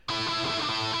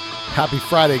Happy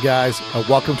Friday, guys.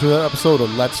 Welcome to another episode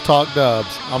of Let's Talk Dubs.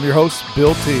 I'm your host,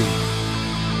 Bill T.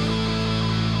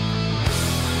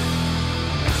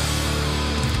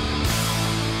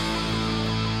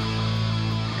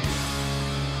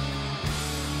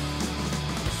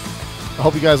 I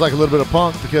hope you guys like a little bit of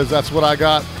punk because that's what I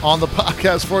got on the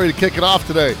podcast for you to kick it off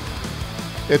today.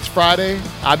 It's Friday.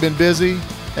 I've been busy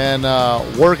and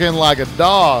working like a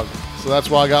dog. So that's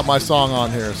why I got my song on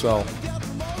here. So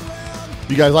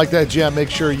if you guys like that jam, make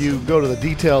sure you go to the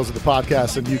details of the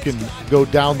podcast and you can go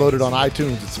download it on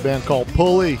iTunes. It's a band called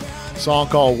Pulley, a song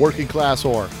called Working Class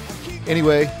Whore.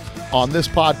 Anyway, on this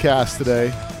podcast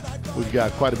today, we've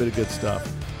got quite a bit of good stuff.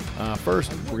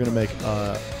 First, we're going to make,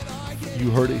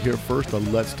 you heard it here first, a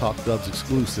Let's Talk Dubs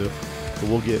exclusive. But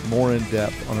we'll get more in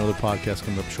depth on another podcast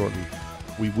coming up shortly.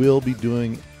 We will be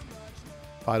doing,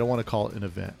 I don't want to call it an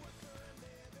event.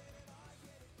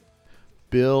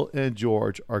 Bill and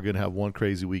George are going to have one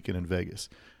crazy weekend in Vegas.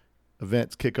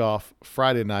 Events kick off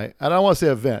Friday night. I don't want to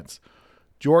say events.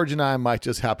 George and I might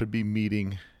just happen to be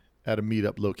meeting at a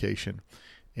meetup location.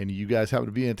 And you guys happen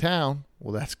to be in town.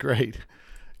 Well, that's great.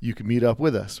 You can meet up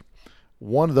with us.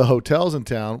 One of the hotels in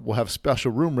town will have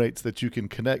special room rates that you can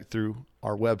connect through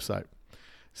our website.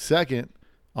 Second,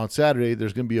 on Saturday,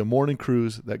 there's going to be a morning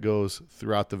cruise that goes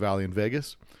throughout the valley in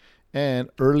Vegas. And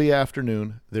early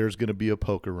afternoon, there's going to be a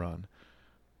poker run.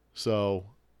 So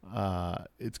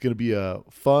it's going to be a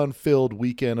fun-filled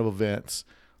weekend of events.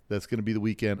 That's going to be the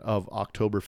weekend of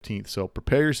October 15th. So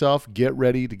prepare yourself. Get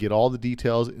ready to get all the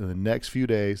details in the next few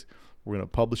days. We're going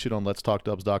to publish it on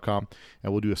letstalkdubs.com,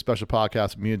 and we'll do a special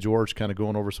podcast with me and George kind of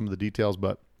going over some of the details.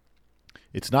 But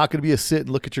it's not going to be a sit and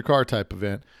look at your car type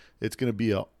event. It's going to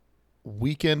be a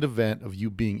weekend event of you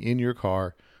being in your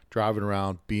car, driving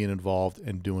around, being involved,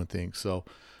 and doing things. So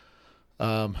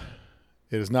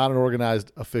it is not an organized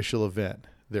official event.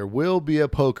 There will be a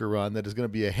poker run that is going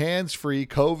to be a hands-free,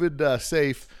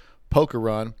 COVID-safe poker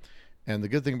run. And the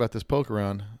good thing about this poker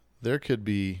run, there could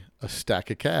be a stack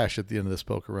of cash at the end of this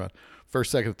poker run.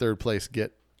 First, second, third place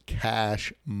get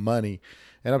cash money.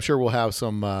 And I'm sure we'll have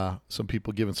some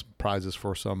people giving some prizes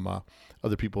for some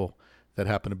other people that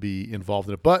happen to be involved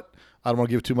in it. But I don't want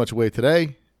to give too much away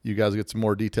today. You guys will get some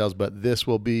more details. But this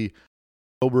will be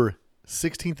October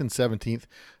 16th and 17th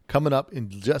coming up in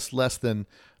just less than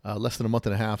a month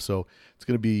and a half. So it's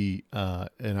going to be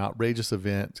an outrageous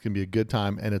event. It's going to be a good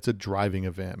time, and it's a driving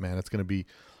event, man. It's going to be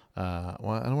well,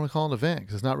 I don't want to call it an event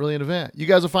because it's not really an event. You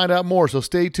guys will find out more, so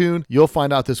stay tuned. You'll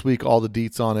find out this week all the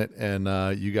deets on it, and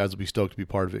you guys will be stoked to be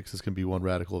part of it because it's going to be one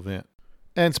radical event.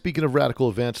 And speaking of radical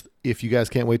events, if you guys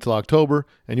can't wait till October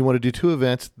and you want to do two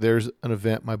events, there's an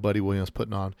event my buddy William's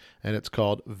putting on, and it's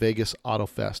called Vegas Auto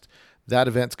Fest. That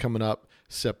event's coming up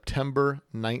September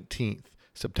 19th.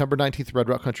 September 19th, Red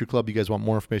Rock Country Club. You guys want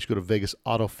more information, go to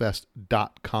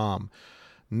vegasautofest.com.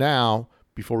 Now,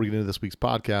 before we get into this week's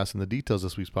podcast and the details of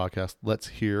this week's podcast, let's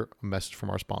hear a message from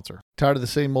our sponsor. Tired of the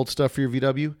same old stuff for your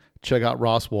VW? Check out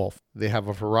Ross Wolf. They have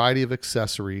a variety of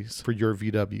accessories for your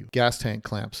VW. Gas tank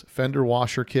clamps, fender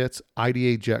washer kits,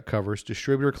 IDA jet covers,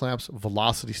 distributor clamps,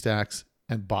 velocity stacks,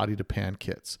 and body-to-pan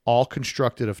kits, all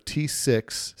constructed of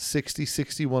T6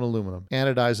 6061 aluminum,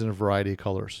 anodized in a variety of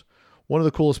colors. One of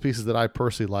the coolest pieces that I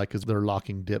personally like is their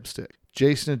locking dipstick.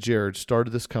 Jason and Jared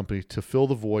started this company to fill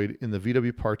the void in the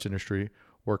VW parts industry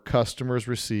where customers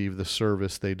receive the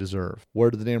service they deserve. Where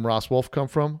did the name Ross Wolf come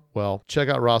from? Well, check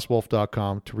out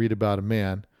rosswolf.com to read about a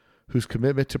man whose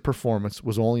commitment to performance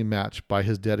was only matched by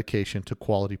his dedication to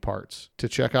quality parts. To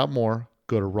check out more,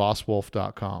 go to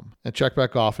rosswolf.com and check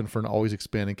back often for an always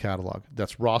expanding catalog.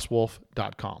 That's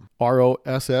rosswolf.com.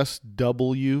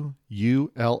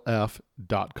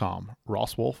 ROSSWULF.com.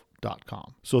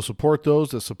 rosswolf.com. So support those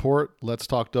that support Let's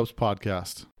Talk Dubs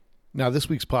podcast. Now, this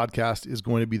week's podcast is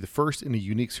going to be the first in a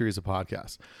unique series of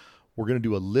podcasts. We're going to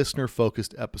do a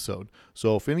listener-focused episode.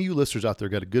 So if any of you listeners out there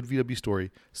got a good VW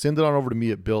story, send it on over to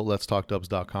me at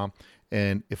bill@letstalkdubs.com.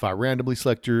 And if I randomly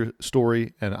select your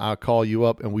story and I'll call you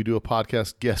up and we do a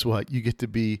podcast, guess what? You get to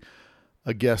be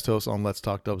a guest host on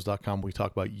letstalkdubs.com. We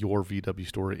talk about your VW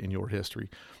story and your history.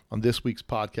 On this week's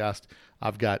podcast,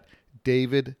 I've got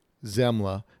David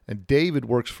Zemla, and David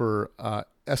works for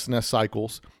S&S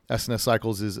Cycles. S&S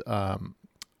Cycles is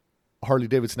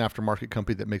Harley-Davidson aftermarket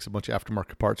company that makes a bunch of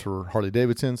aftermarket parts for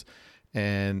Harley-Davidsons.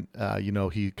 And,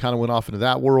 he kind of went off into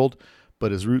that world,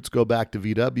 but his roots go back to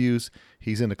VWs.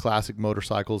 He's into classic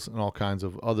motorcycles and all kinds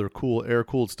of other cool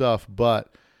air-cooled stuff.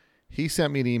 But he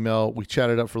sent me an email. We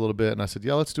chatted up for a little bit, and I said,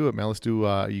 yeah, let's do it, man. Let's do,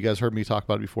 you guys heard me talk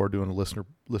about it before, doing a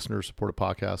listener-supported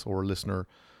podcast or a listener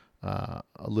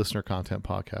content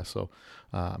podcast. So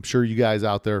I'm sure you guys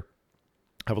out there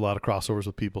have a lot of crossovers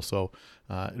with people. So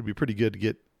it'd be pretty good to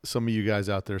get some of you guys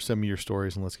out there. Send me your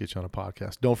stories and let's get you on a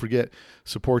podcast. Don't forget,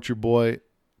 support your boy.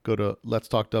 Go to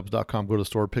letstalkdubs.com, go to the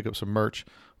store, pick up some merch.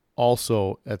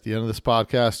 Also, at the end of this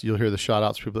podcast, you'll hear the shout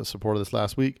outs for people that supported this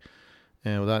last week.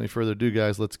 And without any further ado,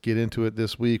 guys, let's get into it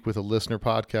this week with a listener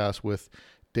podcast with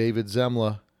David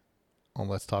Zemla on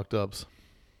Let's Talk Dubs.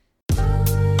 A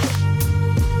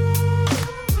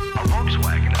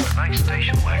Volkswagen is a nice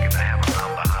station wagon to have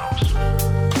around the house.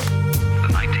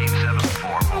 The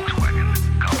 1974 Volkswagen,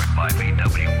 covered by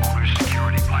VW Motors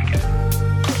security blanket.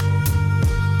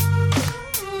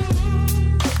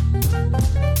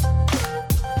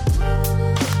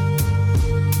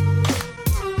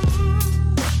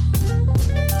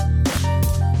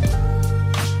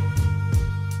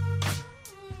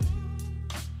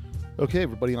 Okay,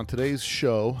 everybody, on today's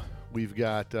show, we've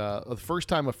got the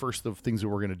first of things that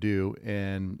we're going to do,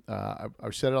 and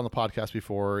I've said it on the podcast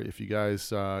before. If you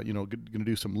guys, going to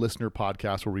do some listener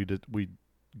podcasts where we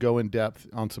go in depth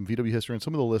on some VW history and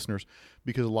some of the listeners,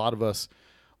 because a lot of us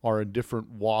are in different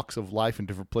walks of life in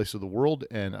different places of the world,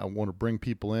 and I want to bring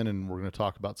people in, and we're going to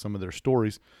talk about some of their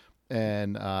stories.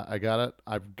 And I've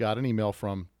got an email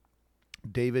from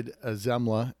David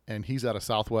Zemla, and he's out of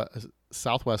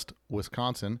Southwest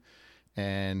Wisconsin.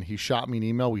 And he shot me an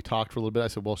email. We talked for a little bit. I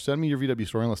said, well, send me your VW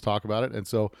story and let's talk about it. And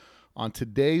so on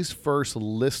today's first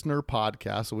listener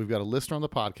podcast, so we've got a listener on the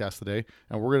podcast today,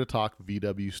 and we're going to talk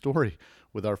VW story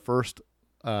with our first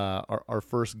our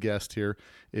first guest here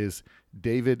is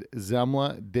David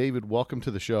Zemla. David, welcome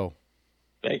to the show.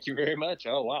 Thank you very much.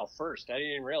 Oh, wow. First, I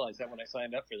didn't even realize that when I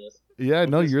signed up for this. Yeah,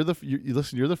 no, you're the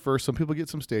first. Some people get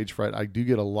some stage fright. I do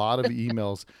get a lot of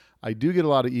emails.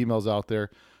 Out there.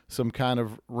 Some kind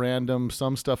of random,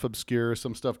 some stuff obscure,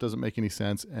 some stuff doesn't make any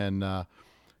sense. And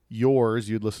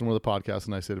you'd listen to the podcast,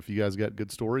 and I said, if you guys got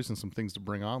good stories and some things to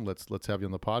bring on, let's have you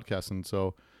on the podcast. And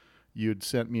so you'd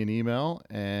sent me an email,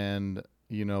 and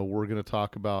we're going to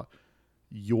talk about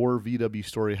your VW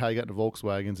story, how you got into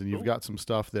Volkswagens, and you've got some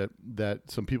stuff that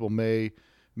some people may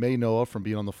know of from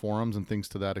being on the forums and things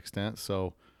to that extent.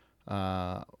 So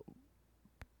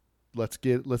let's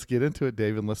get into it,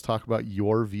 David. Let's talk about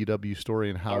your VW story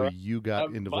and how you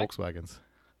got into Volkswagens.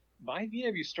 My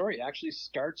VW story actually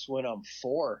starts when I'm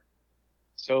 4.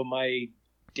 So my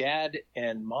dad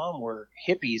and mom were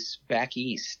hippies back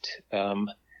east.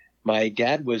 My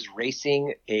dad was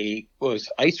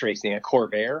ice racing a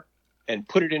Corvair and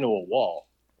put it into a wall.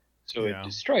 So it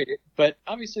destroyed it. But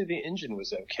obviously the engine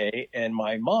was okay. And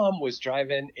my mom was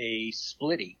driving a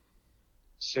Splitty.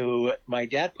 So my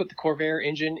dad put the Corvair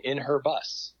engine in her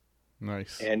bus.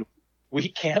 Nice. And we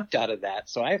camped out of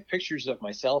that. So I have pictures of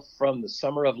myself from the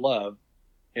summer of love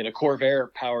in a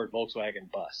Corvair-powered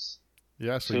Volkswagen bus.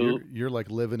 Yeah, so you're like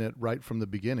living it right from the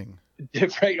beginning.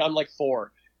 Right, I'm like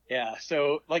 4. Yeah,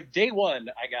 so like day one,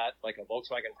 I got like a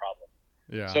Volkswagen problem.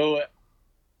 Yeah. So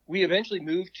we eventually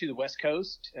moved to the West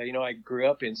Coast. I grew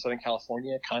up in Southern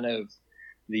California, kind of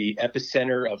the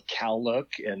epicenter of Cal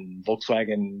look and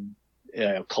Volkswagen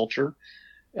culture.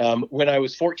 When I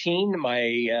was 14,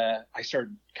 I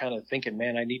started kind of thinking,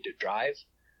 man, I need to drive.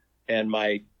 And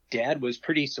my dad was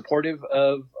pretty supportive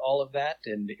of all of that.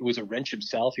 And it was a wrench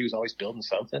himself. He was always building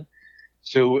something.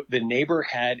 So the neighbor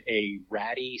had a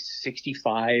ratty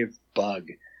 65 Bug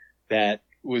that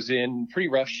was in pretty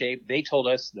rough shape. They told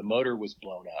us the motor was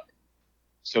blown up.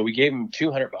 So we gave him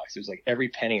 $200. It was like every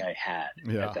penny I had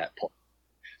at that point.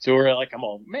 So we're like, I'm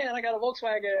all, man, I got a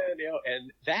Volkswagen,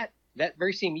 and that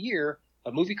very same year,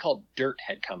 a movie called Dirt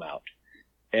had come out.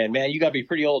 And man, you got to be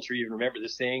pretty old to even remember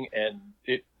this thing. And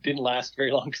it didn't last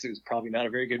very long because it was probably not a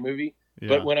very good movie. Yeah.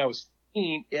 But when I was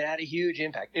 15, it had a huge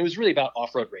impact. It was really about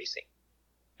off-road racing.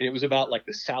 And it was about like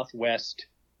the Southwest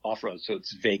off-road. So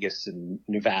it's Vegas and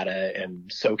Nevada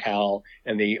and SoCal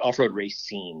and the off-road race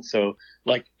scene. So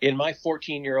like in my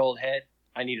 14-year-old head,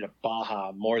 I needed a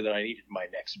Baja more than I needed my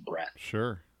next breath.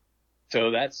 Sure. So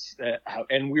that's how,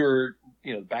 and we were,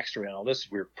 the backstory on all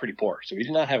this, we were pretty poor. So we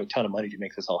did not have a ton of money to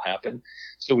make this all happen.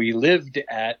 So we lived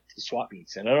at the swap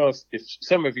meets. And I don't know if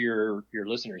some of your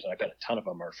listeners, and I bet a ton of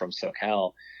them are from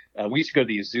SoCal, we used to go to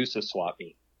the Azusa swap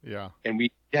meet. Yeah. And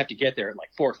we have to get there at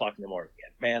like 4 o'clock in the morning.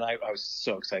 And man, I was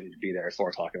so excited to be there at 4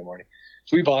 o'clock in the morning.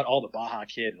 So we bought all the Baja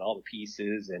kit and all the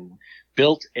pieces and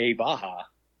built a Baja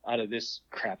out of this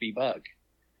crappy Bug.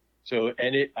 So,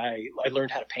 and I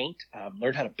learned how to paint,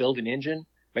 learned how to build an engine.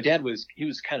 My dad was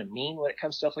kind of mean when it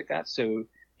comes to stuff like that. So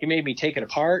he made me take it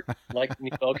apart. Like, okay, we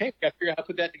got to figure out how to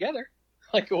put that together.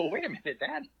 Like, well, wait a minute,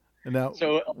 Dad. Now,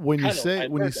 so when you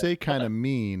say kind of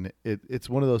mean, it's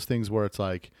one of those things where it's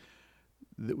like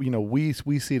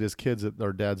we see it as kids that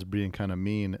our dads are being kind of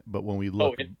mean, but when we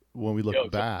look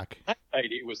back,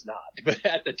 it was not. But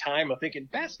at the time, I'm thinking,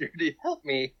 bastard, help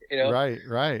me,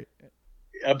 Right.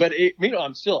 But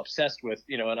I'm still obsessed with,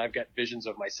 and I've got visions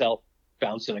of myself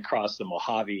bouncing across the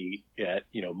Mojave at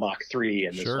Mach 3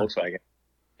 in this Volkswagen.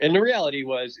 And the reality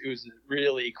was, it was a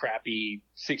really crappy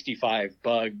 65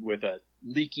 Bug with a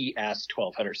leaky ass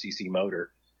 1200cc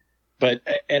motor. But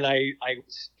I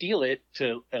steal it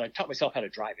and I taught myself how to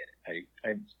drive it.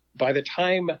 By the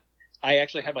time I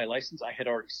actually had my license, I had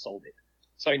already sold it,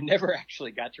 so I never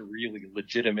actually got to really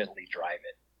legitimately drive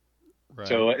it. Right.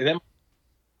 So and then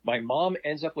my mom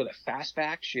ends up with a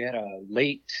fastback. She had a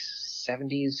late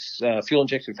 70s fuel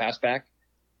injection fastback,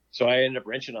 so I ended up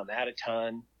wrenching on that a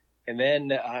ton. And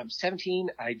then 17,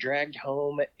 I dragged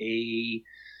home a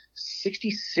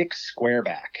 66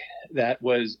 Squareback that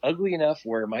was ugly enough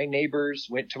where my neighbors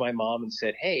went to my mom and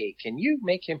said, "Hey, can you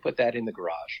make him put that in the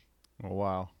garage?" Oh,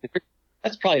 wow.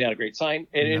 That's probably not a great sign.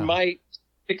 And in my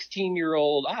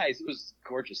 16-year-old eyes, it was a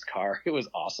gorgeous car. It was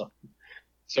awesome.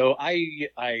 So I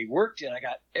worked and I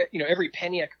got every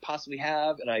penny I could possibly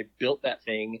have, and I built that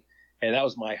thing, and that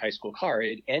was my high school car.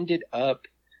 It ended up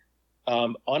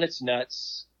on its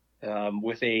nuts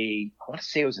with I want to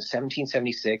say it was a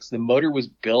 1776. The motor was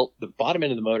built, the bottom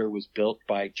end of the motor was built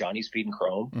by Johnny Speed and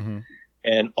Chrome,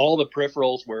 and all the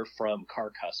peripherals were from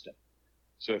Car Custom.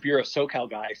 So if you're a SoCal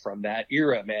guy from that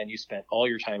era, man, you spent all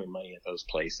your time and money at those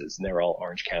places, and they're all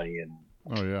Orange County and.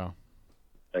 Oh yeah.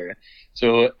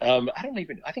 So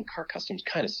I think Car Custom's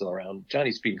kind of still around.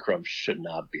 Johnny Speed and Chrome should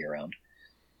not be around,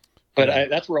 but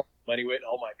that's where all my money went,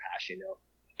 all my passion,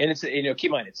 And it's keep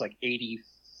in mind it's like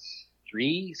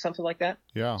 83, something like that.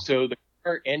 Yeah. So the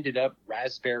car ended up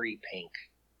raspberry pink.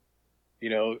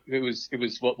 It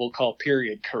was what we'll call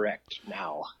period correct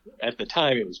now. At the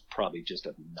time, it was probably just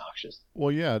obnoxious.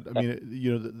 Well, yeah. I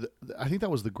mean, I think that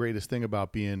was the greatest thing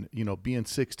about being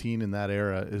 16 in that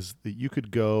era is that you could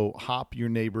go hop your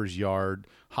neighbor's yard,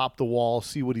 hop the wall,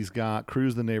 see what he's got,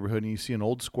 cruise the neighborhood, and you see an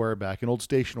old Squareback, an old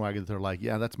station wagon that they're like,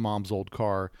 yeah, that's mom's old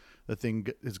car. The thing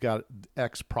has got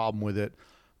X problem with it.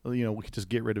 We could just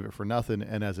get rid of it for nothing.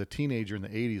 And as a teenager in the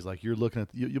 80s, like you're looking at,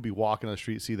 you'll be walking on the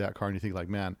street, see that car, and you think like,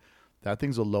 man, that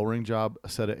thing's a lowering job, a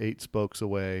set of 8 spokes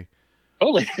away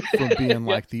from being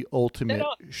like the ultimate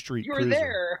street cruiser. You were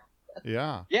there.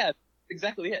 Yeah. Yeah,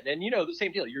 exactly it. And the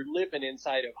same deal. You're living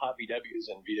inside of Hot VWs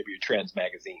and VW Trends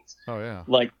magazines. Oh yeah.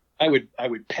 Like I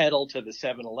would pedal to the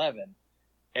 7-Eleven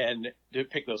and to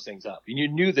pick those things up, and you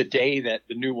knew the day that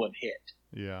the new one hit.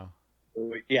 Yeah.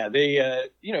 Yeah. They,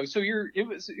 so it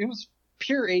was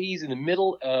pure 80s in the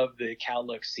middle of the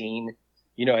Cowlook scene.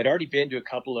 I'd already been to a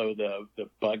couple of the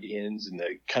Bug-ins and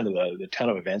the kind of the ton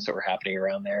of events that were happening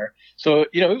around there. So,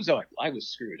 it was like I was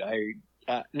screwed.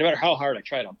 No matter how hard I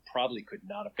tried, I probably could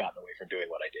not have gotten away from doing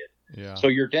what I did. Yeah. So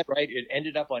you're dead right. It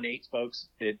ended up on 8 spokes.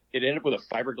 It ended up with a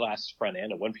fiberglass front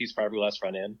end, a one-piece fiberglass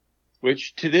front end,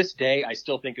 which to this day I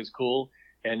still think is cool.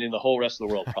 And in the whole rest of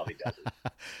the world probably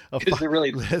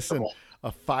doesn't. Listen,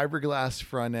 a fiberglass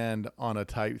front end on a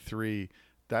Type 3,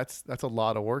 that's a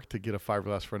lot of work to get a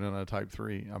fiberglass front end on a Type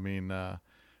 3. I mean, the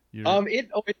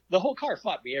whole car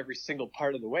fought me every single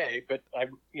part of the way, but I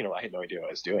had no idea what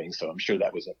I was doing, so I'm sure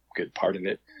that was a good part of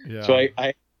it. Yeah. So I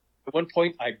at one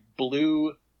point I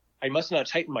must not have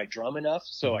tightened my drum enough,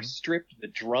 so I stripped the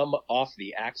drum off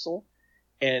the axle,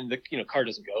 and the car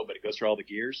doesn't go, but it goes through all the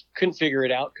gears. Couldn't figure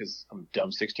it out because I'm a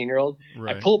dumb 16-year-old.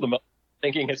 Right. I pulled the motor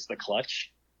thinking it's the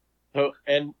clutch. So,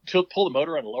 and to pull the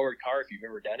motor on a lowered car, if you've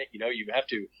ever done it, you have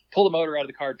to pull the motor out of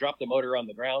the car, drop the motor on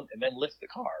the ground, and then lift the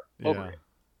car over it.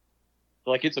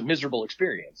 Like, it's a miserable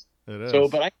experience. It is. So,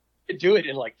 but I could do it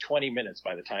in like 20 minutes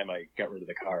by the time I got rid of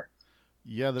the car.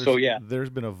 Yeah. There's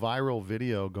been a viral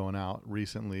video going out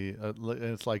recently. And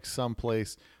it's like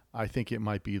someplace, I think it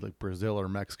might be like Brazil or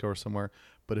Mexico or somewhere,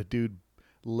 but a dude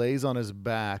lays on his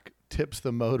back, tips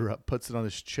the motor up, puts it on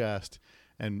his chest,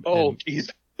 and geez.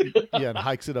 and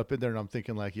hikes it up in there, and I'm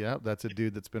thinking like, yeah, that's a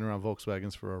dude that's been around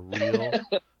Volkswagens for a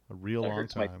real long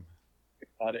time.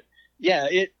 Got it. Yeah,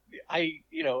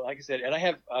 like I said, and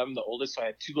I'm the oldest, so I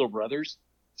have 2 little brothers.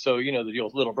 So, the deal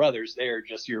with little brothers, they are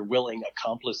just your willing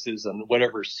accomplices on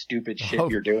whatever stupid shit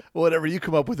you're doing. Whatever you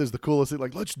come up with is the coolest thing.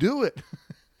 Like, let's do it.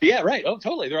 Yeah, right. Oh,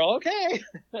 totally. They're all okay.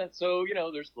 So,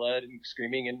 there's blood and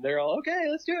screaming, and they're all okay.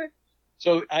 Let's do it.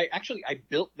 So I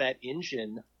built that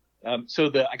engine. I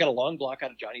got a long block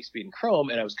out of Johnny Speed and Chrome,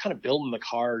 and I was kind of building the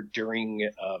car during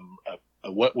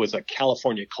what was a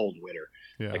California cold winter.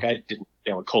 Yeah. Like I didn't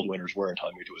know what cold winters were until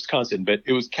I moved to Wisconsin, but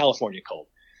it was California cold.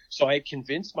 So I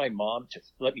convinced my mom to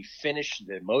let me finish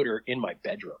the motor in my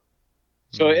bedroom.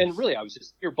 So, Nice. and really,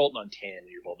 you're bolting on tin and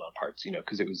you're bolting on parts,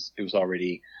 because it was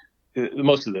already,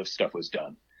 most of the stuff was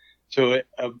done. So,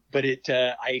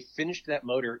 I finished that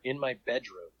motor in my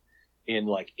bedroom in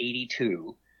like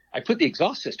 82. I put the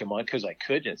exhaust system on because I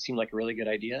could, and it seemed like a really good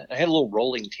idea. I had a little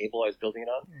rolling table I was building it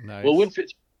on. Nice. Well, it wouldn't fit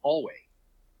the hallway.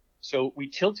 So we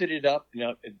tilted it up,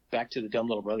 back to the dumb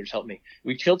little brothers help me.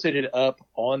 We tilted it up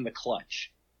on the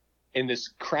clutch in this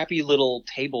crappy little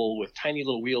table with tiny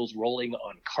little wheels rolling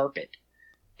on carpet.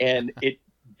 And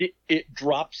it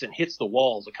drops and hits the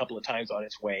walls a couple of times on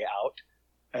its way out.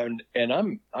 And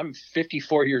I'm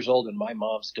 54 years old and my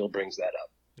mom still brings that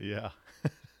up. Yeah.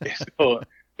 So,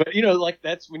 but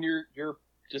that's when you're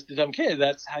just a dumb kid.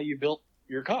 That's how you built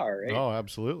your car, right? Oh,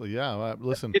 absolutely. Yeah.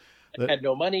 Listen, I had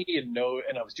no money and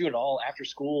I was doing it all after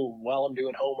school while I'm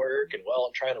doing homework and while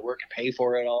I'm trying to work and pay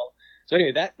for it all. So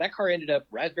anyway, that car ended up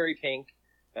raspberry pink.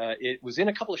 It was in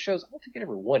a couple of shows. I don't think it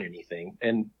ever won anything,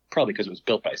 and probably because it was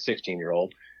built by a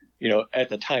 16-year-old. At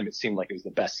the time it seemed like it was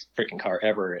the best freaking car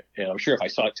ever. And I'm sure if I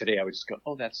saw it today, I would just go,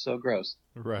 "Oh, that's so gross."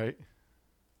 right.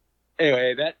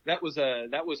 Anyway, that was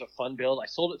a fun build. I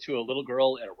sold it to a little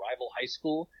girl at a rival high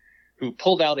school who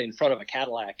pulled out in front of a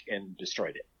Cadillac and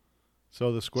destroyed it.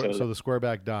 So the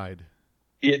squareback died.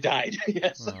 It died.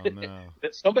 Yes. Oh no.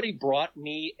 That somebody brought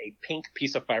me a pink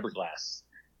piece of fiberglass,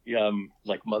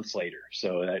 like months later.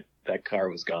 So that car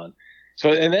was gone.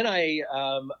 So, and then I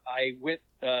went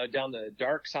down the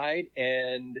dark side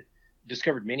and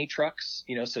discovered mini trucks.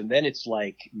 So then it's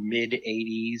like mid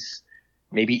 80s,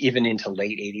 maybe even into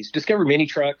late 80s. Discovered mini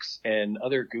trucks and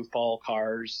other goofball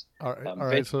cars. All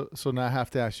right. So now I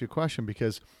have to ask you a question,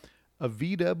 because a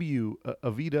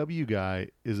VW guy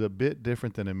is a bit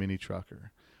different than a mini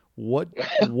trucker. What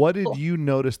did you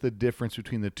notice the difference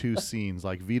between the two scenes,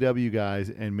 like VW guys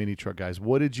and mini truck guys?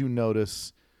 What did you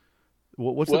notice?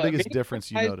 What's the biggest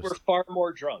difference you noticed? We're far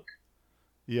more drunk.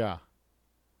 Yeah.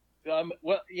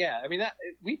 Well, yeah. I mean,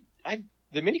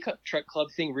 the mini truck club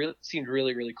thing really seemed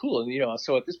really, really cool. And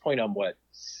so at this point I'm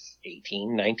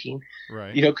 18, 19,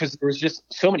 right? Because there was just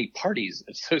so many parties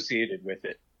associated with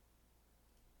it.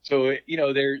 So,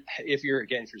 if you're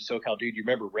SoCal dude, you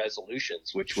remember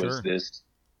Resolutions, which was this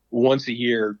once a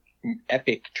year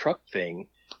epic truck thing.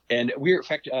 And in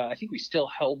fact, I think we still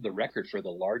held the record for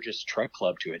the largest truck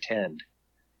club to attend.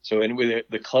 So, and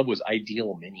the club was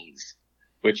Ideal Minis,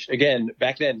 which again,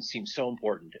 back then seemed so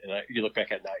important. And you look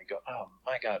back at it now, you go, "Oh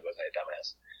my God, was I a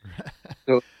dumbass?"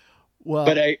 So, well,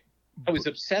 but I was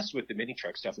obsessed with the mini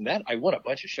truck stuff, and that I won a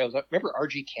bunch of shows. Remember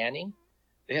RG Canning?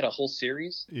 They had a whole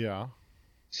series. Yeah.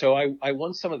 So I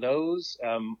won some of those,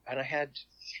 and I had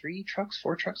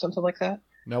 4 trucks, something like that.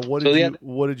 Now, what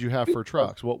did you have for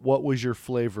trucks? What was your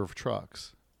flavor of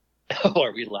trucks? Oh,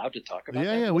 are we allowed to talk about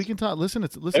that? Yeah, we can talk. Listen,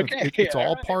 it's all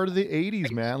right. Part of the 80s,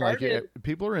 man. Like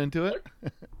people are into it.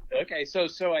 Okay,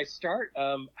 so I start.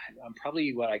 I'm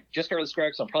probably I just started the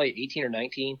Square, so I'm probably 18 or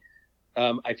 19.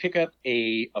 I pick up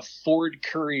a Ford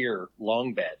Courier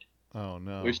long bed. Oh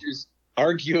no! Which is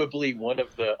arguably one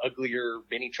of the uglier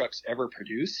mini trucks ever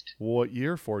produced. What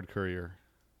year Ford Courier?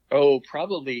 Oh,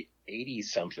 probably 80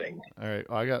 something. All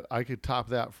right, I could top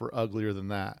that for uglier than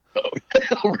that.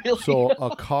 Oh, really? So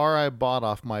a car I bought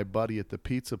off my buddy at the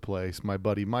pizza place, my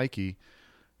buddy Mikey,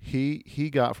 he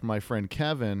got from my friend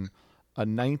Kevin a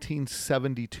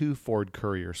 1972 Ford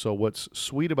Courier. So what's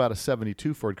sweet about a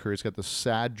 72 Ford Courier, it's got the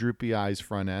sad droopy eyes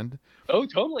front end. Oh,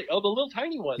 totally. Oh, the little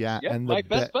tiny ones. Yeah, yep, and my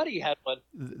best buddy had one.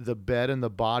 The bed and the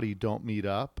body don't meet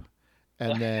up.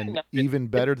 And then even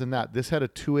better than that, this had a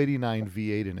 289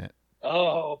 V8 in it.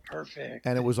 Oh, perfect.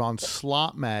 And it was on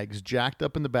slot mags, jacked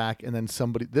up in the back, and then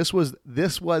this was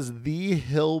the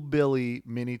hillbilly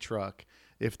mini truck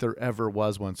if there ever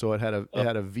was one. So it had a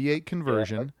V8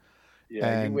 conversion. Yeah,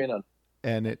 and, you win on.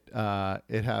 And it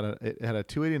had a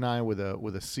 289 with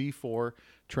a C4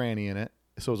 tranny in it.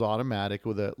 So it was automatic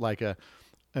with a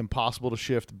impossible to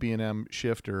shift B&M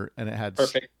shifter, and it had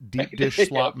deep dish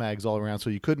slot mags all around, so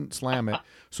you couldn't slam it.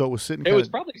 So it was sitting. It was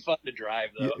probably fun to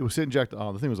drive, though. It was sitting jacked.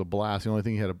 Oh, the thing was a blast. The only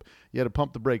thing you had to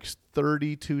pump the brakes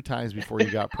 32 times before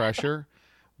you got pressure.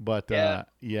 But that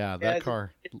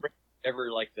car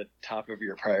ever like the top of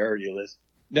your priority list.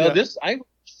 No, I was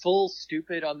full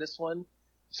stupid on this one.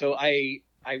 So I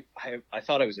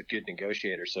thought I was a good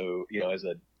negotiator. So as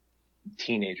a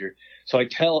teenager, so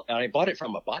I bought it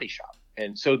from a body shop.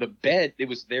 And so the bed, it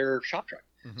was their shop truck.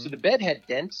 Mm-hmm. So the bed had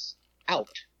dents out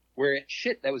where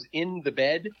shit that was in the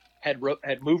bed had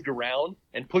moved around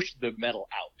and pushed the metal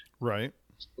out. Right.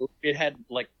 So it had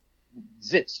like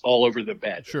zits all over the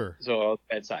bed. Sure. So on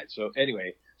the bedside. So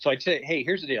anyway, so I say, hey,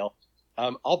 here's the deal.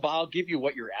 I'll give you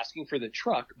what you're asking for the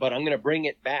truck, but I'm going to bring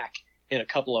it back in a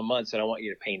couple of months and I want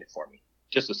you to paint it for me.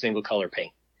 just a single color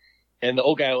paint. And the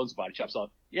old guy owns the body shop. So,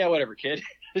 yeah, whatever, kid.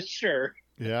 Sure.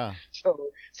 Yeah. So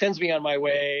sends me on my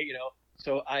way, you know.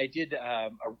 So I did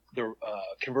the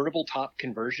convertible top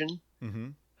conversion. Mm-hmm.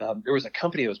 There was a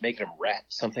company that was making them rat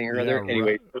something or other.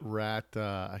 Anyway, rat.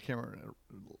 I can't remember.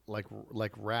 Like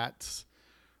rats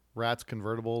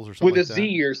convertibles or something with like a that.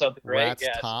 Z or something, right? Rats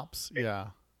Yeah. tops. Yeah.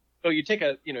 So you take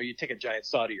a giant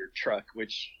saw to your truck,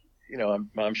 which, you know,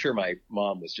 I'm sure my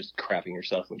mom was just crapping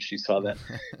herself when she saw that.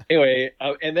 Anyway,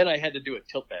 and then I had to do a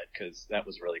tilt bed because that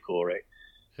was really cool, right?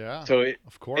 Yeah. So it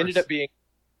of course ended up being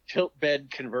tilt bed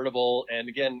convertible, and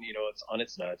again, you know, it's on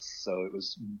its nuts, so it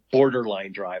was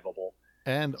borderline drivable.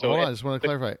 And So hold on, I just want to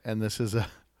clarify. And this is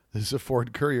a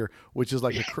Ford Courier, which is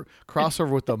like a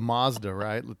crossover with the Mazda,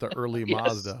 right? With the early Yes.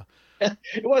 Mazda.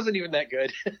 It wasn't even that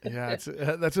good. Yeah,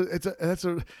 that's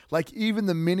a like even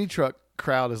the mini truck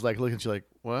crowd is like looking at you like,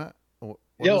 what? What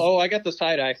is- I got the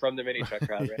side eye from the mini truck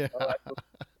crowd, right? Yeah.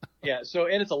 Yeah, so,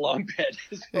 and it's a long bed.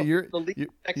 So Hey, you're- the least you-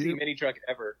 sexy you- mini truck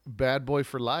ever. Bad boy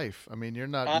for life. I mean, you're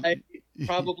not. I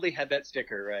probably had that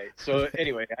sticker, right? So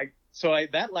anyway,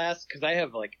 that lasts, because I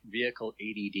have like vehicle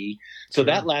ADD, so Sure.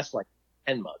 that lasts like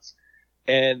 10 months.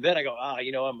 And then I go,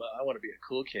 you know, I want to be a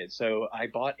cool kid. So I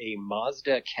bought a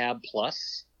Mazda Cab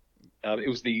Plus. It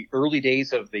was the early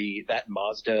days of that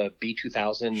Mazda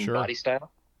B2000 Sure. body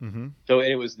style. Mm-hmm. So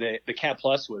it was the Cab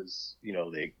Plus was, you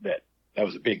know, that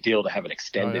was a big deal to have an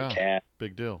extended yeah. cab.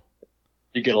 Big deal.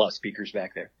 You get a lot of speakers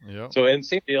back there. Yep. So, and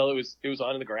same deal, it was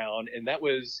on the ground, and that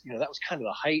was kind of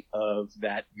the height of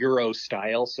that Euro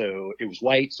style. So it was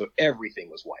white, so everything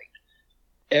was white.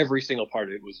 Every single part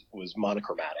of it was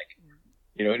monochromatic.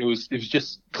 You know, and it was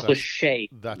just cliche.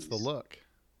 That's the look.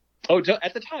 Oh,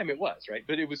 at the time it was, right?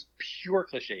 But it was pure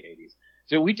cliche 80s.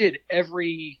 So we did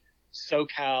every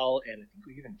SoCal, and I think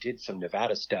we even did some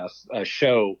Nevada stuff,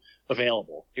 show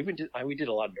available. We did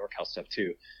a lot of NorCal stuff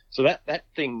too. So that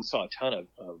thing saw a ton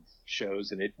of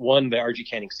shows, and it won the RG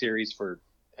Canning series for,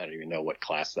 I don't even know what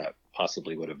class that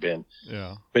possibly would have been.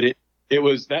 Yeah. But that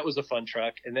was a fun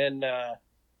truck. And then I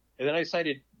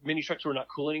decided mini trucks were not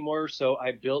cool anymore, so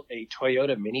I built a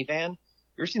Toyota minivan.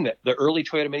 You ever seen the early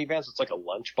Toyota minivans? It's like a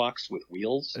lunchbox with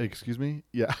wheels. Excuse me.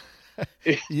 Yeah.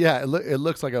 Yeah. It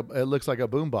looks like a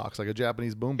boombox, like a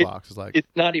Japanese boombox. It's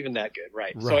not even that good,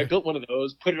 right? So I built one of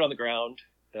those, put it on the ground.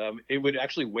 It would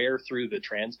actually wear through the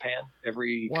Transpan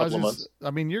every couple of months. I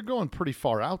mean, you're going pretty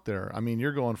far out there. I mean,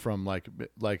 you're going from like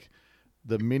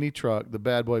the mini truck, the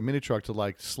bad boy mini truck, to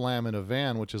like slamming a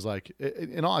van, which is like,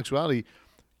 in all actuality,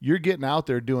 you're getting out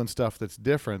there doing stuff that's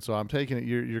different. So I'm taking it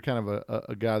you're kind of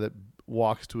a guy that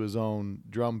walks to his own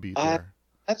drum beat there.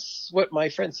 That's what my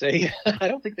friends say. I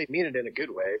don't think they mean it in a good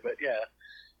way, but yeah.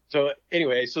 So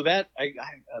anyway, so that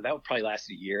that would probably last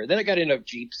a year. Then I got into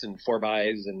Jeeps and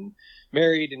 4x and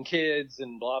married and kids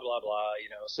and blah blah blah. You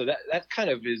know, so that kind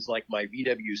of is like my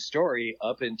VW story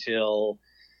up until,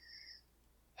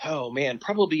 oh man,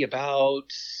 probably about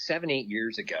 7-8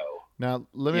 years ago. Now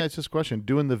let me ask this question: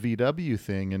 doing the VW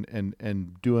thing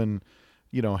and doing,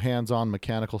 you know, hands-on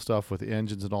mechanical stuff with the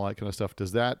engines and all that kind of stuff,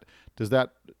 does that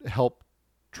help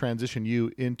transition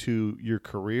you into your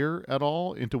career at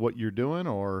all, into what you're doing?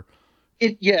 Or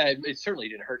it certainly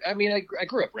didn't hurt. I mean, I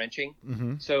grew up wrenching.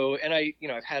 Mm-hmm. So, and I've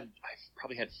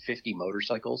probably had 50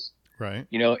 motorcycles, right?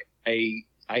 You know, I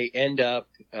end up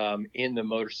in the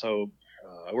motor. So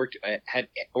I worked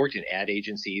in ad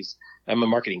agencies. I'm a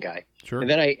marketing guy. Sure. And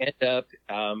then I end up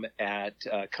at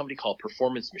a company called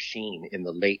Performance Machine in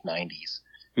the late 90s,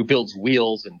 who builds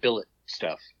wheels and billet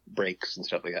stuff, brakes and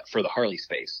stuff like that for the Harley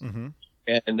space. Mm-hmm.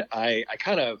 And I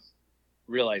kind of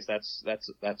realized that's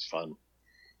fun.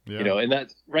 Yeah. You know, and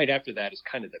that's right after that is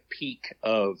kind of the peak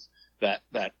of that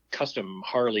custom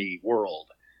Harley world.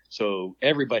 So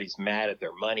everybody's mad at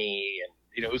their money, and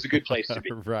you know, it was a good place to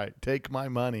be. Right. Take my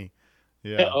money.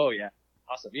 Yeah. Oh yeah.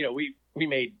 Awesome. You know, we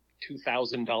made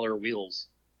 $2,000 wheels.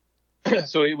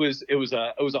 So it was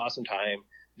an awesome time.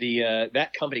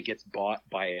 That company gets bought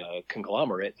by a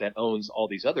conglomerate that owns all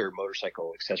these other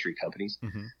motorcycle accessory companies.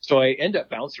 Mm-hmm. So I end up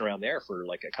bouncing around there for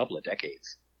like a couple of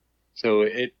decades. So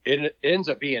it ends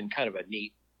up being kind of a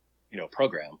neat, you know,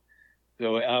 program.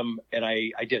 So and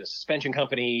I did a suspension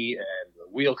company and a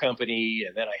wheel company,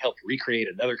 and then I helped recreate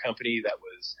another company that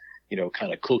was, you know,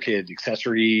 kind of cool kid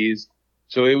accessories.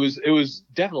 So it was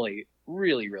definitely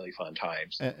really, really fun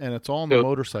times. And it's all in the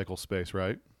motorcycle space,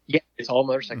 right? Yeah, it's all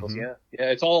motorcycles. Mm-hmm. Yeah,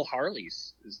 it's all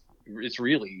Harleys. It's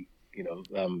really, you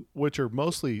know, which are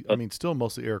mostly, I mean, still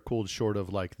mostly air cooled, short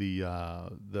of like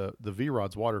the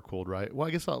V-Rod's water cooled, right? Well,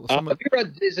 I guess the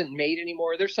V-Rod isn't made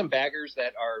anymore. There's some baggers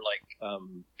that are like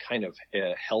kind of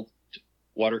helped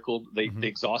water cooled. The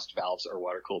exhaust valves are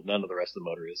water cooled. None of the rest of the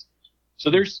motor is. So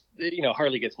there's,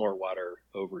 Harley gets more water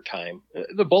over time.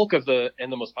 The bulk of the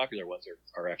most popular ones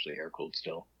are actually air cooled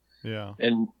still. Yeah.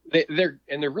 And they're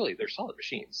solid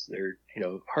machines.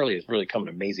 Harley has really come an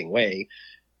amazing way,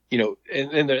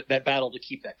 and that battle to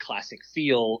keep that classic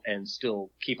feel and still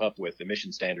keep up with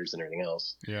emission standards and everything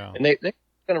else. Yeah. And they've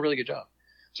done a really good job.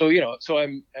 So,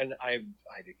 I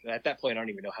at that point, I don't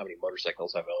even know how many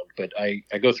motorcycles I've owned, but I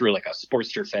go through like a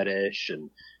Sportster fetish and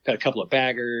got a couple of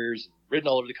baggers and ridden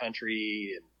all over the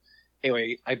country. And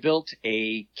anyway, I built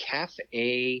a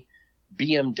Cafe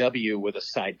BMW with a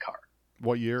sidecar.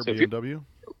 What year So BMW?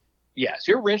 Yeah.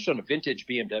 So you're wrenched on a vintage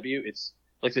BMW. It's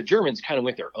like the Germans kind of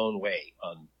went their own way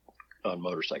on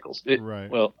motorcycles. Right.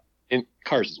 Well, in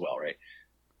cars as well. Right.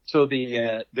 So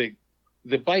the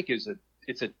bike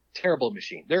it's a terrible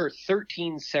machine. There are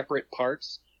 13 separate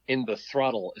parts in the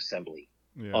throttle assembly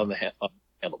on the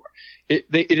handlebar.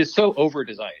 It is so over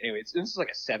designed. Anyway, this is like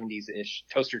a 70s-ish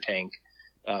toaster tank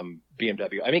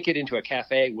BMW. I make it into a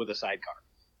cafe with a sidecar.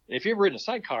 And if you've ever ridden a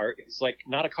sidecar, it's like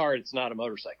not a car. It's not a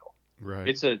motorcycle. Right.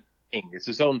 It's a thing. It's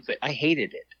its own thing. I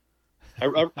hated it. I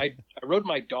rode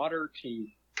my daughter to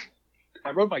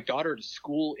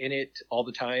school in it all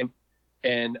the time,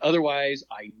 and otherwise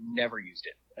I never used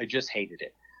it. I just hated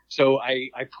it. So I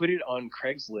put it on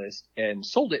Craigslist and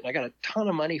sold it, and I got a ton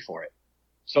of money for it.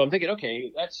 So I'm thinking,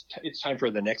 okay, it's time for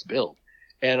the next build.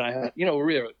 And I,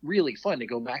 really, really fun to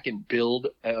go back and build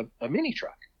a mini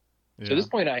truck. Yeah. So at this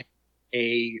point, I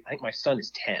think my son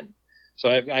is 10. So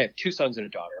I have two sons and a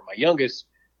daughter. My youngest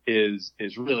is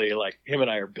really like, him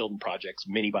and I are building projects,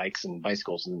 mini bikes and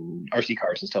bicycles and RC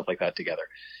cars and stuff like that together.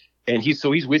 And he's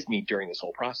with me during this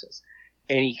whole process,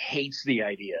 and he hates the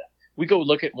idea. We go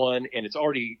look at one, and it's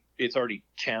already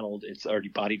channeled, it's already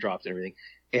body dropped and everything,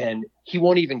 and he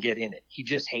won't even get in it. He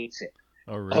just hates it.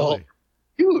 Oh, really? Oh,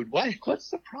 dude, what's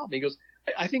the problem? He goes,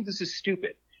 I think this is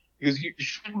stupid. He goes, you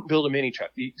shouldn't build a mini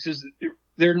truck. He says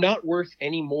they're not worth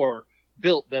any more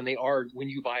built than they are when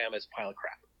you buy them as a pile of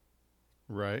crap.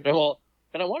 Right. And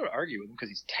I want to argue with him because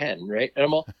he's 10, right? And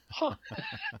I'm all, huh.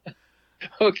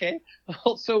 Okay.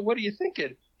 Well, so what are you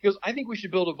thinking? He goes, I think we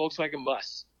should build a Volkswagen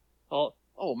bus.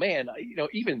 Oh man,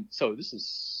 even so, this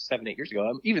is 7-8 years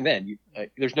ago. Even then,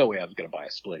 there's no way I was going to buy a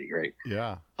Splitty, right?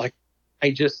 Yeah. Like,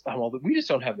 we just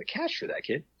don't have the cash for that,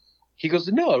 kid. He goes,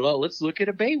 no, let's look at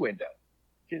a bay window.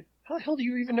 How the hell do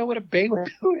you even know what a bay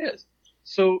window is?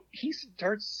 So he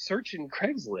starts searching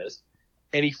Craigslist,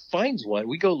 and he finds one.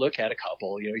 We go look at a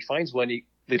couple. He finds one.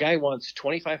 The guy wants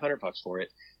 $2,500 for it.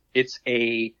 It's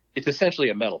essentially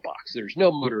a metal box. There's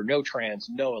no motor, no trans,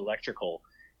 no electrical.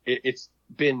 It's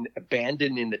been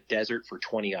abandoned in the desert for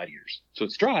 20 odd years. So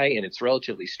it's dry and it's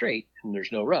relatively straight and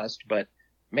there's no rust, but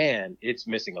man, it's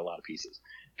missing a lot of pieces.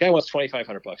 Guy wants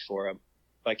 $2,500 for him.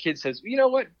 My kid says, you know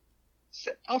what?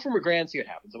 Offer him $1,000, see what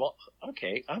happens. I'm all,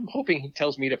 okay. I'm hoping he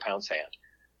tells me to pound sand.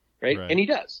 Right? And he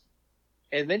does.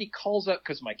 And then he calls up,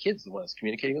 because my kid's the one that's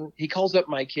communicating with him. He calls up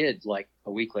my kid like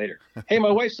a week later. Hey,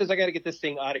 my wife says I got to get this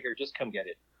thing out of here. Just come get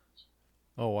it.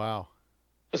 Oh, wow.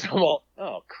 So I'm all,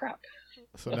 oh, crap.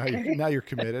 So now you're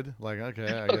committed. Like,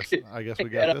 okay, I guess we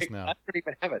got this now. I don't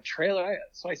even have a trailer.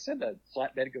 So I send a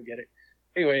flatbed to go get it.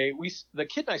 Anyway, the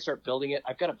kid and I start building it.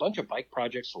 I've got a bunch of bike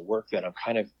projects for work that I'm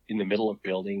kind of in the middle of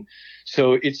building.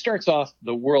 So it starts off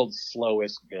the world's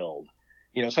slowest build.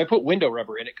 So I put window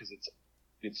rubber in it because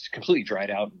it's completely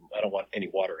dried out and I don't want any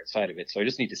water inside of it. So I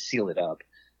just need to seal it up.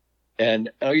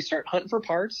 And you start hunting for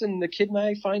parts, and the kid and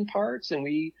I find parts, and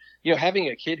we, having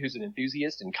a kid who's an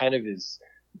enthusiast and kind of is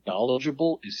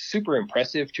knowledgeable is super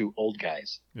impressive to old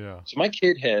guys. Yeah. So my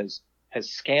kid has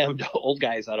scammed old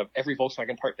guys out of every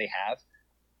Volkswagen part they have.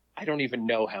 I don't even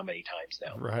know how many times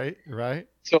now. Right.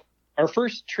 So our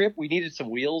first trip, we needed some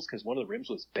wheels because one of the rims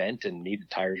was bent and needed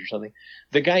tires or something.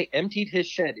 The guy emptied his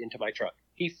shed into my truck.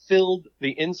 He filled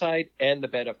the inside and the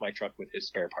bed of my truck with his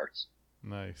spare parts.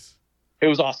 Nice. It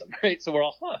was awesome, right? So we're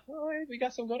all, we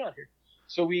got something going on here.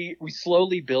 So we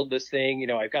slowly build this thing.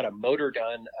 I've got a motor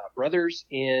done. Brothers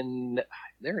they're in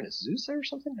Azusa or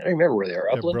something. I don't remember where they are.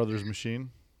 Upland. Brothers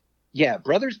Machine. Yeah,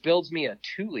 Brothers builds me a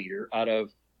 2-liter out of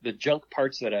the junk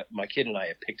parts that my kid and I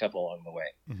have picked up along the way.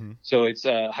 Mm-hmm. So it's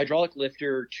a hydraulic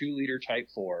lifter, 2-liter Type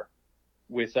 4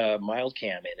 with a mild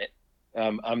cam in it.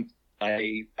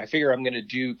 I figure I'm going to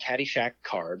do Caddyshack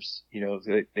carbs.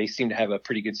 They seem to have a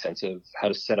pretty good sense of how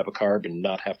to set up a carb and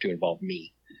not have to involve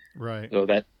me. Right. So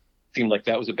that seemed like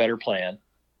that was a better plan.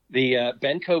 The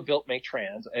Benco built make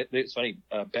trans. It's funny.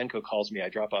 Benco calls me. I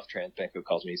drop off trans. Benco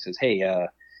calls me. He says, "Hey,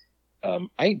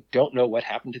 I don't know what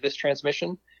happened to this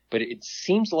transmission, but it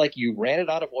seems like you ran it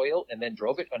out of oil and then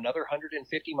drove it another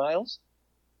 150 miles."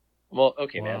 Well,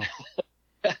 okay, wow. man.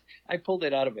 I pulled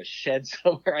it out of a shed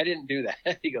somewhere. I didn't do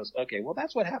that. He goes, okay, well,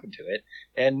 that's what happened to it.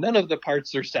 And none of the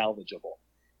parts are salvageable.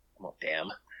 I'm like, damn.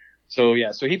 So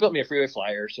yeah, so he built me a Freeway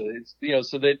Flyer. So it's,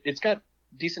 so that it's got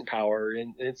decent power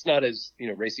and it's not as,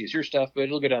 racy as your stuff, but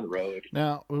it'll go down the road.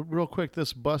 Now, real quick,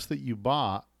 this bus that you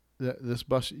bought, this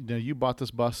bus, you bought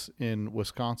this bus in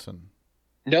Wisconsin.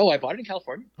 No, I bought it in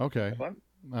California. Okay.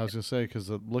 I was going to say, because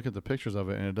look at the pictures of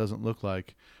it, and it doesn't look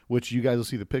like, which you guys will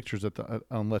see the pictures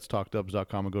on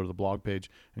letstalkdubs.com and go to the blog page,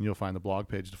 and you'll find the blog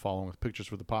page to follow with pictures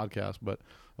for the podcast. But,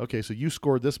 okay, so you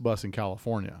scored this bus in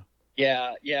California.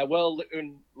 Yeah. Well,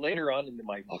 later on in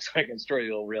my Volkswagen story,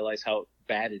 you'll realize how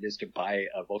bad it is to buy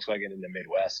a Volkswagen in the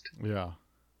Midwest. Yeah.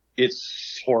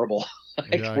 It's horrible.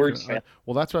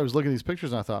 Well, that's why I was looking at these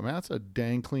pictures, and I thought, man, that's a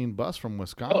dang clean bus from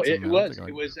Wisconsin. Oh, it was.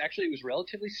 It was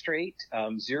relatively straight,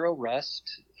 zero rust.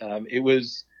 It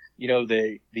was,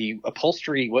 the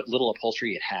upholstery, what little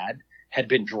upholstery it had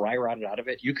been dry rotted out of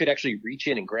it. You could actually reach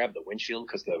in and grab the windshield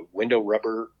because the window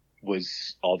rubber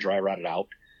was all dry rotted out.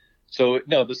 So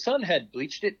no, the sun had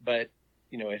bleached it, but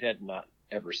it had not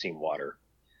ever seen water.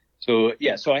 So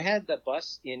yeah, so I had the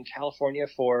bus in California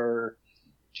for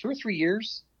 2 or 3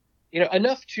 years,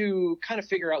 enough to kind of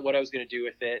figure out what I was going to do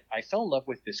with it. I fell in love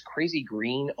with this crazy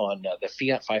green on the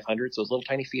Fiat 500s, those little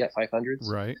tiny Fiat 500s.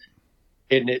 Right.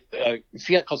 And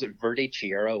Fiat calls it Verde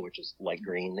Chiaro, which is light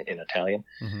green in Italian.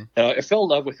 Mm-hmm. I fell in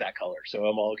love with that color, so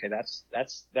I'm all okay.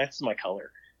 That's my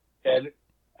color, and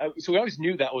so we always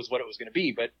knew that was what it was going to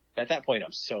be. But at that point,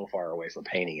 I'm so far away from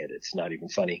painting it; it's not even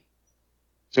funny.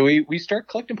 So we start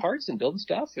collecting parts and building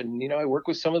stuff, and I work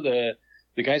with some of the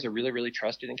guys I really, really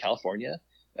trusted in California.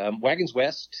 Wagons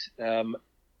West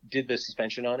did the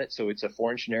suspension on it, so it's a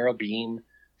 4-inch narrow beam,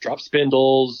 drop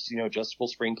spindles, adjustable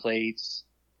spring plates.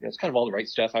 It's kind of all the right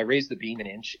stuff. I raised the beam an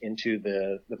inch into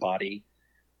the body.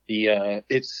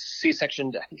 It's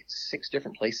C-sectioned, I think it's 6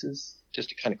 different places just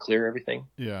to kind of clear everything.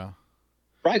 Yeah.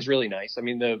 Ride's really nice. I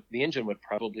mean, the engine would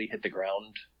probably hit the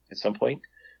ground at some point,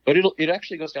 but it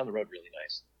actually goes down the road really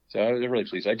nice. So I was really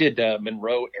pleased. I did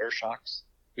Monroe air shocks,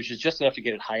 which is just enough to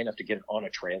get it high enough to get it on a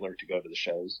trailer to go to the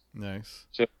shows. Nice.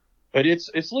 So, but it's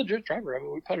a legit driver. I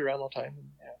mean, we put it around all the time.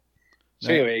 Yeah. So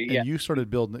now, anyway, yeah. You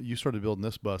started building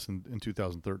this bus in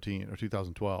 2013 or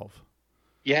 2012.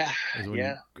 Yeah. Is when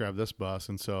you grabbed this bus,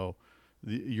 and so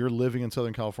you're living in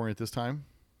Southern California at this time.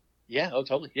 Yeah. Oh,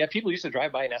 totally. Yeah. People used to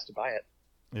drive by and ask to buy it.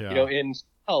 Yeah.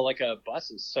 Like a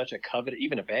bus is such a coveted,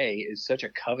 even a bay is such a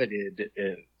coveted,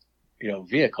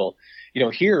 vehicle.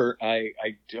 Here I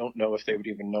don't know if they would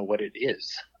even know what it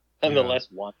is. Nonetheless,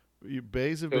 one.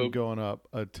 Bays have been going up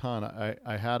a ton.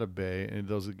 I had a bay, and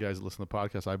those guys that listen to the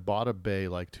podcast, I bought a bay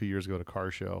like 2 years ago at a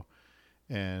car show,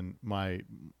 and my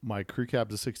crew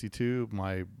cab's a 62,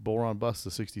 my Bullrun bus is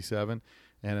a 67,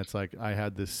 and it's like I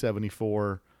had this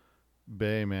 74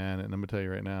 bay, man, and I'm gonna tell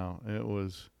you right now, it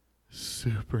was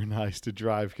super nice to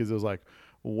drive because it was like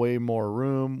way more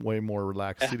room, way more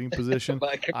relaxed seating position.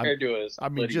 Compared to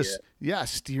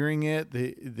steering it,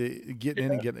 the getting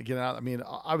in and getting out. I mean,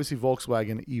 obviously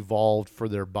Volkswagen evolved for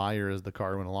their buyer as the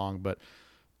car went along, but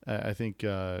I think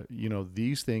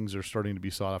these things are starting to be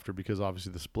sought after because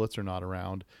obviously the splits are not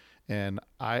around. And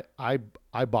I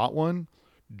bought one,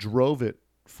 drove it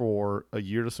for a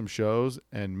year to some shows,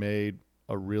 and made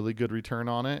a really good return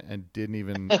on it, and didn't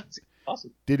even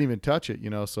awesome. Didn't even touch it.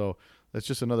 So. That's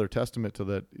just another testament to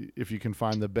that. If you can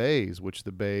find the bays, which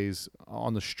the bays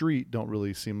on the street don't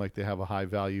really seem like they have a high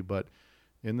value, but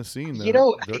in the scene, they're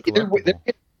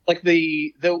like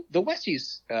the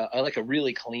Westies, I like a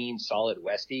really clean, solid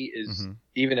Westie is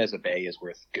even as a bay is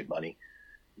worth good money.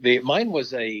 Mine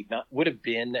was would have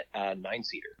been a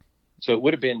 9-seater, so it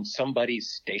would have been somebody's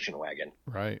station wagon.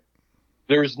 Right.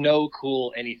 There's no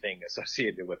cool anything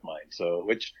associated with mine. So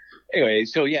we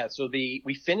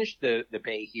finished the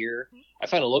bay here. I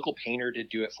found a local painter to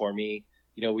do it for me.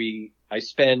 I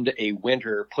spend a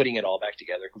winter putting it all back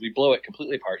together because we blow it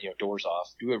completely apart, doors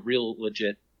off, do a real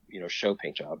legit, show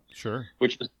paint job. Sure.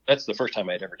 That's the first time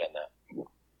I had ever done that.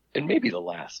 And maybe the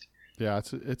last. Yeah.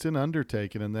 It's an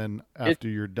undertaking. And then after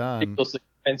you're done, it feels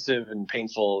expensive and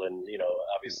painful. And,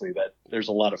 obviously that there's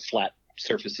a lot of flat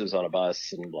surfaces on a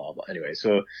bus and blah blah. Anyway,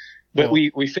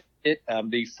 we finished it.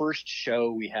 The first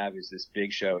show we have is this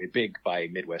big show, big by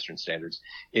Midwestern standards,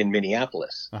 in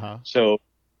Minneapolis. Uh-huh. So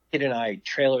Kid and I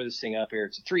trailer this thing up here.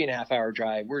 It's a 3.5-hour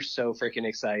drive. We're so freaking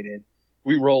excited.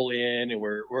 We roll in and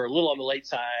we're a little on the late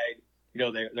side.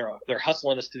 They're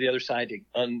hustling us to the other side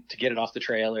to get it off the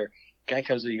trailer. Guy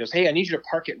comes in, he goes, "Hey, I need you to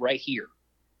park it right here."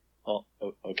 Oh,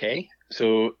 okay.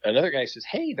 So another guy says,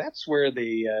 "Hey, that's where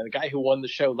the guy who won the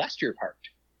show last year parked."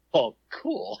 Oh,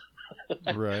 cool.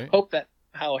 Right. Hope that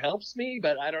helps me,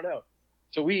 but I don't know.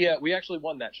 So we actually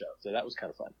won that show. So that was kind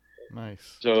of fun.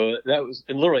 Nice. So that was,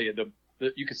 and literally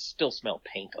you could still smell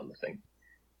paint on the thing.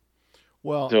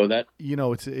 Well, so that,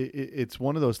 it's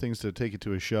one of those things to take it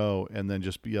to a show and then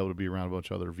just be able to be around a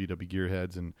bunch of other VW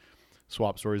gearheads and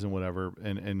swap stories and whatever,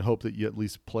 and hope that you at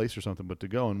least place or something. But to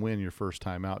go and win your first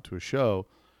time out to a show,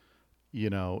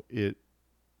 it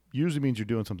usually means you're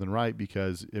doing something right,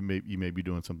 because you may be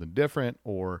doing something different,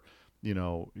 or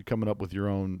you're coming up with your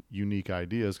own unique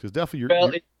ideas. Because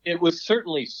definitely it was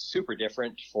certainly super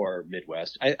different for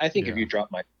Midwest. I think if you drop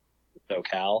my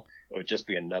SoCal, it would just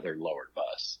be another lowered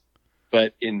bus.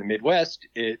 But in the Midwest,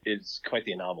 it's quite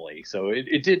the anomaly. So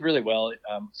it did really well.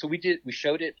 So we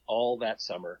showed it all that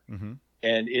summer, mm-hmm.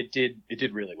 and it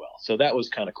did really well. So that was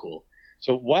kind of cool.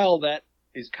 So while that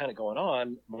is kind of going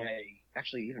on,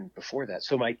 actually even before that,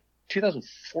 so my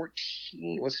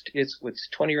 2014 it's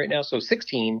 20 right now. So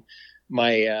 16,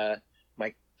 my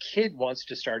kid wants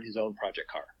to start his own project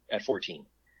car at 14,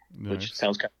 nice. Which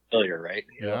sounds kind of familiar, right?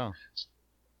 Yeah.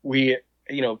 We,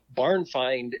 barn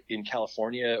find in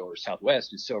California or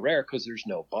Southwest is so rare because there's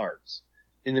no barns.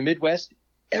 In the Midwest,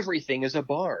 everything is a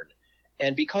barn.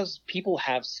 And because people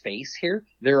have space here,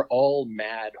 they're all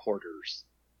mad hoarders.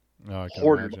 Oh, I can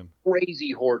hoarders, imagine.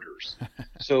 Crazy hoarders.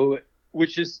 So,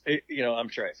 which is, I'm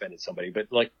sure I offended somebody, but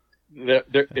like,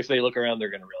 if they look around, they're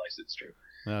going to realize it's true.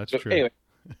 No, it's so true. Anyway,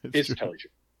 it's true. totally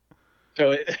true.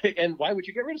 So, and why would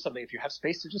you get rid of something if you have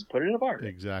space to just put it in a barn?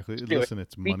 Exactly. Anyway, Listen,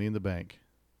 it's money in the bank.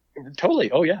 Totally.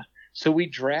 Oh, yeah. So we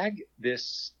drag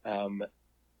this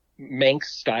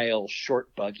Manx-style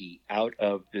short buggy out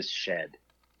of this shed,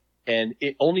 and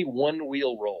only one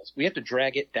wheel rolls. We have to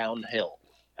drag it downhill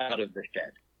out of the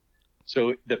shed.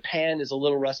 So the pan is a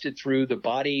little rusted through. The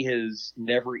body has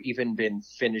never even been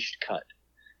finished cut.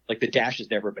 Like the dash has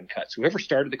never been cut. So whoever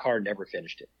started the car never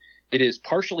finished it. It is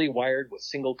partially wired with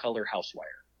single color house wire.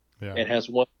 Yeah. It has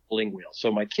one rolling wheel.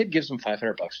 So my kid gives him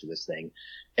 $500 for this thing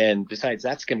and decides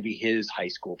that's going to be his high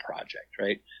school project,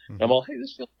 right? Mm-hmm. And I'm all, hey,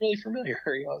 this feels really familiar.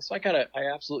 So I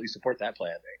absolutely support that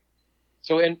plan,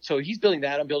 right? So he's building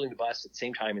that. I'm building the bus at the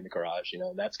same time in the garage,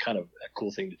 and that's kind of a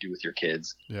cool thing to do with your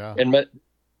kids. Yeah. And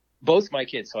both my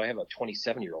kids, so I have a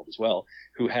 27-year-old as well,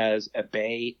 who has a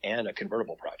Bay and a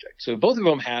convertible project. So both of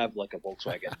them have like a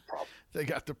Volkswagen problem. They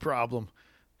got the problem.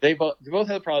 They both have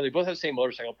the problem. They both have the same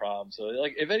motorcycle problem. So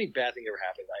like, if any bad thing ever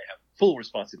happens, I have full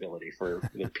responsibility for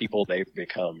the people they've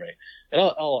become, right? And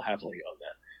I'll happily own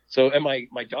that. So, and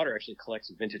my daughter actually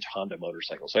collects vintage Honda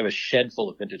motorcycles. So I have a shed full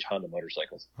of vintage Honda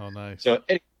motorcycles. Oh, nice.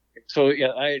 So yeah,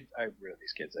 I ruin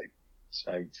these kids.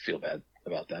 I feel bad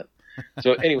about that.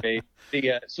 So anyway,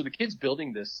 so the kid's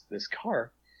building this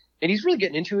car, and he's really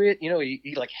getting into it.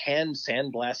 He like hand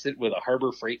sandblasts it with a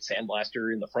Harbor Freight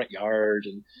sandblaster in the front yard,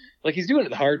 and like he's doing it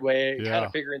the hard way, kind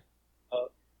of figuring.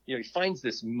 He finds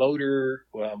this motor.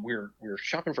 We're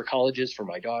shopping for colleges for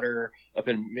my daughter up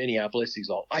in Minneapolis. He's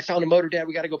all, I found a motor, Dad.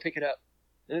 We got to go pick it up.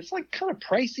 And it's like kind of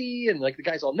pricey, and like the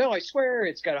guy's all, no, I swear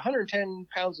it's got 110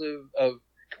 pounds of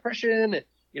compression, and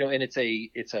it's a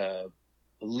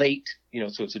late,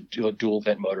 so it's a dual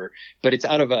vent motor, but it's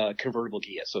out of a convertible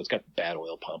Ghia, so it's got bad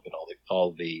oil pump and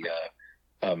all the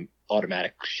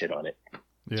automatic shit on it,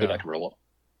 so not convertible.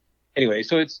 Anyway,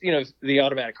 so it's the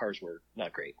automatic cars were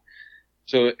not great.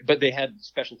 So, but they had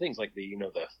special things like the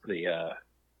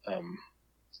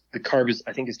carb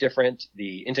is different.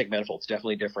 The intake manifold's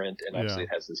definitely different, and obviously it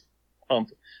has this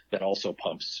pump that also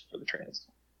pumps for the trans.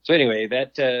 So anyway,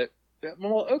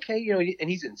 well, okay, and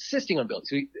he's insisting on building.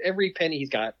 So every penny he's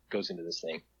got goes into this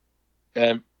thing.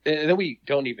 And then we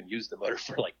don't even use the motor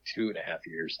for like 2.5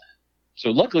 years. So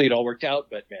luckily it all worked out,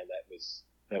 but man,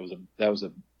 that was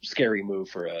a scary move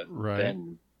for a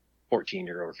then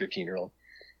 14-year-old or 15-year-old.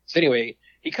 So anyway,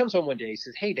 he comes home one day, he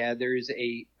says, hey Dad, there is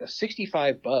a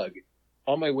 65 Bug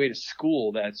on my way to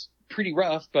school that's pretty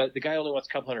rough, but the guy only wants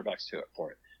a couple $100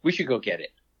 for it. We should go get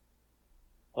it.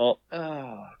 Well,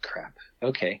 oh crap.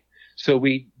 Okay. So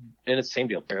and it's the same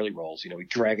deal, barely rolls, we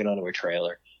drag it onto a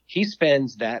trailer. He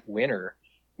spends that winter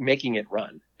making it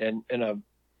run. And a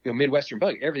Midwestern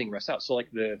Bug, everything rusts out. So like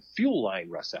the fuel line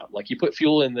rusts out. Like you put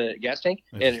fuel in the gas tank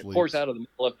and it pours out of the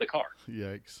middle of the car.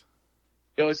 Yikes.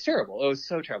 It was terrible. It was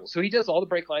so terrible. So he does all the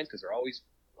brake lines because they're always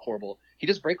horrible. He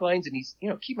does brake lines, and he's,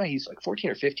 he's like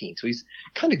 14 or 15. So he's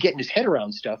kind of getting his head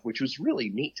around stuff, which was really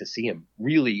neat to see him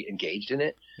really engaged in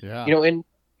it. Yeah. And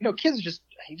kids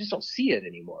you just don't see it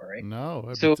anymore, right?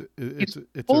 No. So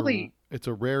it's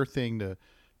a rare thing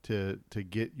to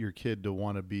get your kid to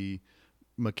want to be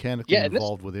mechanically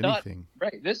involved with anything.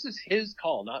 Right. This is his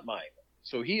call, not mine.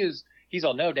 So he's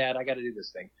all, no, Dad, I got to do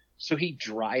this thing. So he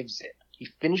drives it. He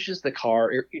finishes the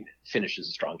car. Finishes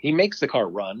is strong. He makes the car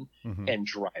run and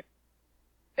drive.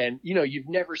 And, you know, you've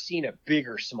never seen a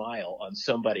bigger smile on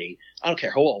somebody. I don't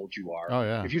care how old you are. Oh,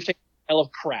 yeah. If you've taken a hell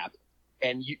of crap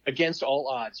and you, against all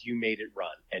odds, you made it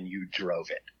run and you drove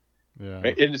it. Yeah.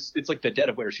 Right? And it's like the dead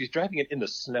of winter. She's driving it in the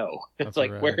snow. It's That's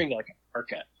like right. wearing like a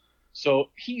parka. So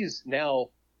he's now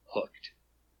hooked.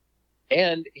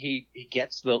 And he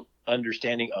gets the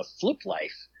understanding of Flip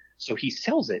Life. So he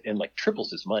sells it and like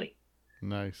triples his money.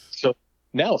 Nice. So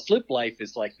now Flip Life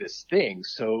is like this thing.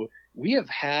 So we have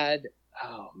had,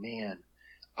 oh man,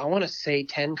 I want to say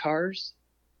 10 cars.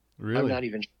 Really? I'm not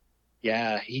even.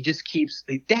 Yeah, he just keeps.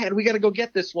 Dad, we got to go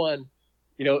get this one,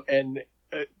 you know. And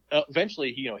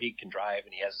eventually, you know, he can drive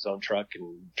and he has his own truck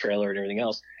and trailer and everything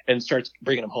else, and starts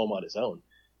bringing them home on his own.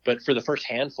 But for the first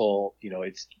handful, you know,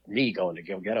 it's me going to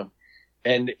go get them,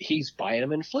 and he's buying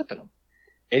them and flipping them,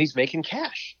 and he's making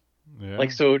cash. Yeah.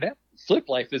 Like, so now Flip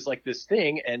Life is like this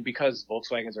thing, and because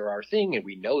Volkswagens are our thing and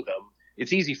we know them,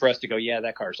 it's easy for us to go, yeah,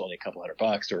 that car's only a couple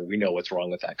 $100, or we know what's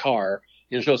wrong with that car.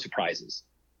 There's no surprises.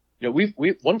 You know,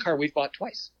 we've one car we've bought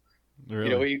twice.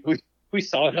 Really? You know, we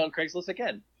saw it on Craigslist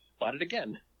again, bought it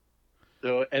again,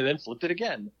 so and then flipped it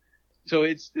again. So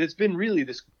it's been really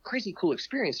this crazy cool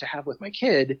experience to have with my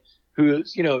kid,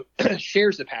 who's, you know,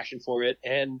 shares the passion for it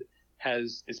and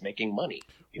is making money.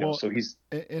 You know, Well, so he's.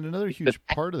 And another huge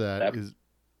part of that is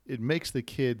it makes the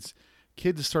kids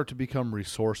start to become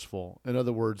resourceful. In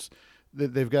other words,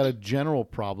 they've got a general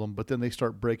problem, but then they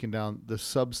start breaking down the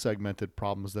sub-segmented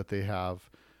problems that they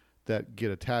have that get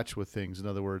attached with things. In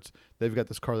other words, they've got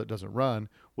this car that doesn't run.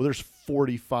 Well, there's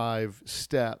 45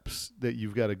 steps that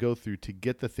you've got to go through to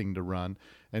get the thing to run.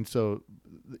 And so,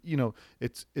 you know,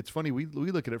 it's funny. We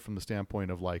look at it from the standpoint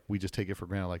of like, we just take it for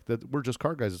granted. Like that we're just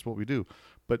car guys. It's what we do.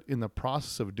 But in the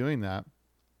process of doing that,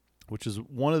 which is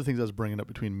one of the things I was bringing up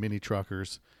between mini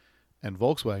truckers and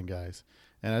Volkswagen guys.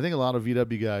 And I think a lot of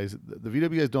VW guys, the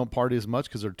VW guys don't party as much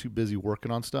because they're too busy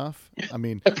working on stuff. I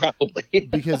mean, Probably.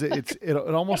 because it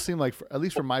almost seemed like, at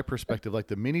least from my perspective, like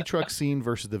the mini truck scene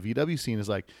versus the VW scene is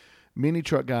like mini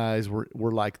truck guys were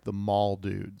like the mall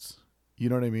dudes. You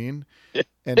know what I mean?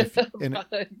 And if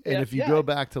if you go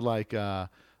back to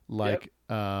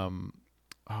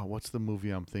what's the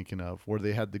movie I'm thinking of where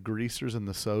they had the greasers and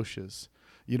the socias?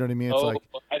 You know what I mean? It's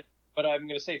But I'm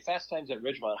going to say Fast Times at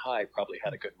Ridgemont High probably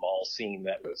had a good mall scene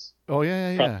that was. Oh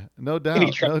yeah, no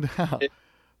doubt.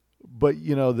 But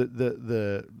you know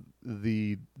the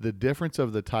difference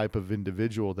of the type of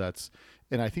individual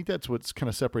and I think that's what's kind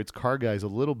of separates car guys a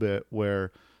little bit,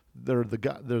 where they're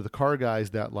the car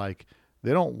guys that like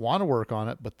they don't want to work on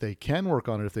it, but they can work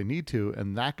on it if they need to,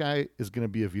 and that guy is going to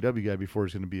be a VW guy before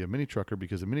he's going to be a mini trucker,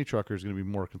 because a mini trucker is going to be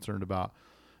more concerned about,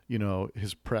 you know,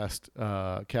 his pressed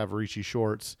Cavaricci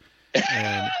shorts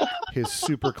and his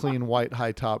super clean white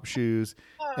high top shoes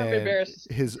and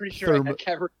his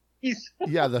the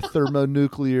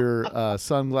thermonuclear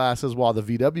sunglasses, while the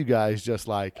VW guys just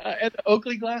like and the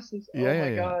Oakley glasses.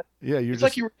 God. Yeah, it's just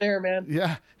like you were there, man.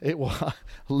 Yeah,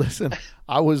 listen,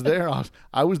 I was there.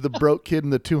 I was the broke kid in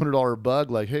the $200 Bug.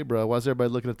 Like, hey, bro, why's everybody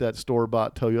looking at that store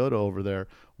bought Toyota over there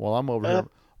while I'm over here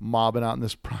mobbing out in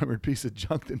this primered piece of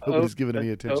junk that nobody's giving any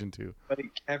attention to?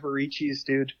 Cavaricci's,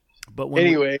 dude. But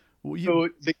so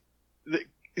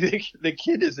the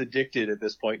kid is addicted at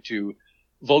this point to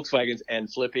Volkswagens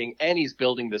and flipping, and he's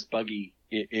building this buggy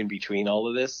in between all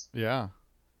of this. Yeah.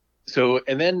 So,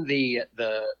 and then the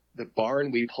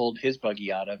barn we pulled his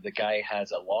buggy out of, the guy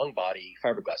has a long body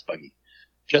fiberglass buggy,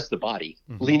 just the body,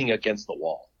 leaning against the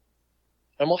wall.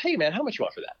 I'm like, hey man, how much you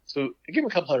want for that? So I give him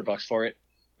a couple $100 for it.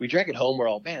 We drag it home. We're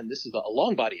all, man, this is a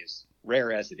long body, is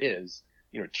rare as it is.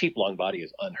 You know, cheap long body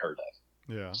is unheard of.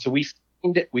 Yeah. So we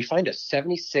find a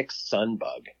 76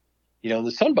 Sunbug. You know,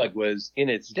 the Sunbug was, in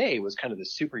its day, was kind of the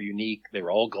super unique. They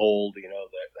were all gold. You know,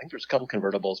 I think there's a couple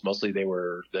convertibles. Mostly they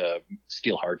were the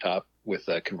steel hardtop with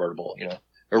a convertible, you know,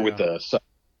 or with the sun.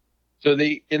 So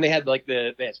they had like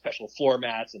they had special floor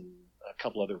mats and a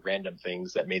couple other random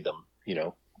things that made them, you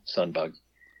know, Sunbug.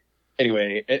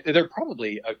 Anyway, they're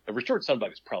probably a restored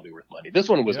Sunbug is probably worth money. This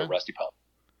one was a rusty pump.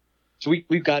 So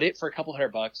we got it for a couple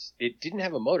 $100. It didn't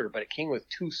have a motor, but it came with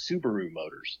 2 Subaru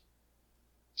motors.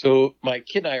 So my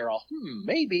kid and I are all,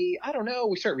 maybe, I don't know.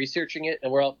 We start researching it,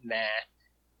 and we're all, nah,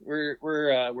 we're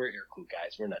air cooled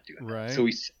guys. We're not doing that. So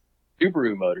we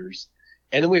Subaru motors,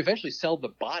 and then we eventually sell the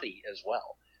body as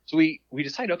well. So we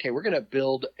decide, okay, we're going to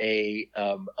build a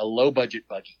low budget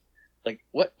buggy. Like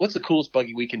what's the coolest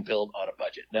buggy we can build on a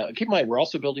budget? Now keep in mind, we're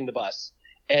also building the bus,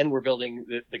 and we're building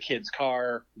the kid's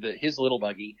car, his little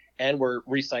buggy, and we're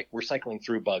cycling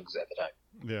through bugs at the time.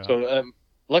 Yeah. So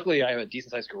luckily I have a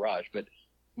decent sized garage, but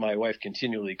my wife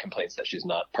continually complains that she's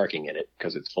not parking in it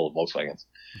because it's full of Volkswagens.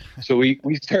 So we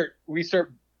start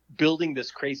building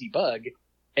this crazy bug.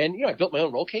 And, I built my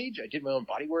own roll cage. I did my own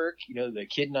body work. The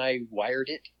kid and I wired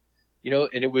it,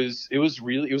 and it was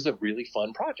a really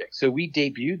fun project. So we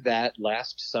debuted that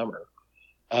last summer.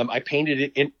 I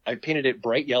painted it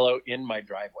bright yellow in my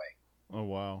driveway. Oh,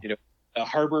 wow. A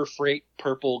Harbor Freight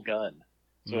purple gun.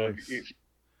 So Nice. if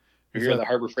you're in the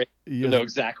Harbor Freight, you know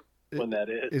exactly when that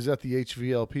is. Is that the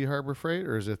HVLP Harbor Freight,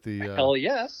 or is it the? Hell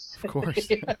yes. Of course.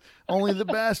 Only the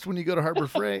best when you go to Harbor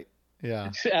Freight.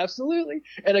 Yeah. Absolutely.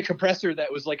 And a compressor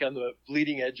that was like on the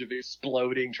bleeding edge of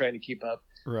exploding, trying to keep up.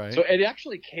 Right. So it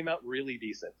actually came out really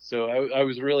decent. So I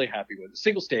was really happy with it.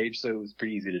 Single stage, so it was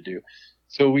pretty easy to do.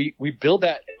 So we build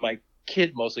that. My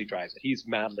kid mostly drives it. He's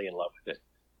madly in love with it.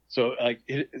 So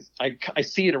I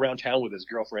see it around town with his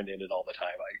girlfriend in it all the time.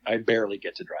 I barely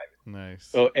get to drive it. Nice.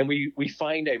 So, and we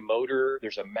find a motor.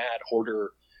 There's a Mad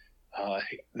Hoarder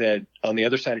that on the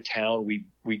other side of town.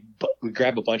 We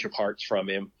grab a bunch of parts from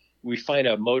him. We find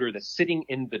a motor that's sitting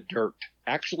in the dirt,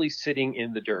 actually sitting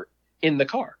in the dirt in the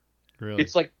car. Really?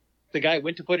 It's like the guy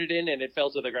went to put it in and it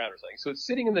fell to the ground or something. So it's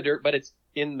sitting in the dirt, but it's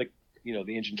in the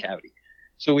the engine cavity.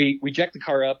 So we jack the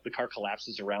car up. The car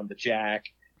collapses around the jack.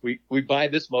 We buy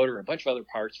this motor and a bunch of other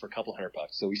parts for a couple $100.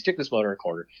 So we stick this motor in a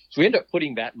corner. So we end up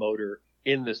putting that motor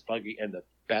in this buggy, and the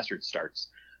bastard starts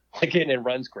again and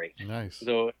runs great. Nice.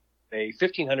 So a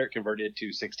 1500 converted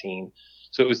to 16.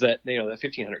 So it was that that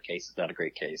 1500 case is not a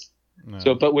great case. No.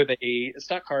 So, but with a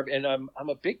stock carb, and I'm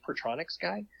a big Pertronics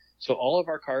guy. So all of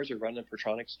our cars are run on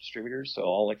Pertronics distributors, so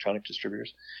all electronic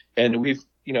distributors. And we've,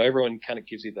 everyone kind of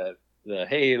gives you the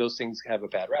hey, those things have a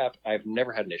bad rap. I've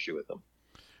never had an issue with them.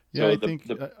 Yeah, So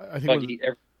I think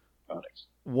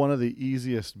one of the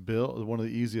easiest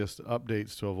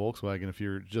updates to a Volkswagen, if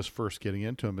you're just first getting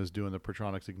into them, is doing the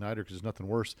Pertronics igniter, because there's nothing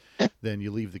worse than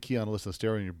you leave the key on, listen to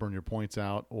stereo, and you burn your points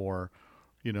out, or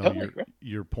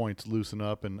your points loosen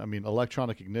up. And I mean,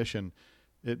 electronic ignition,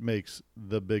 it makes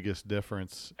the biggest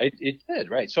difference. It did,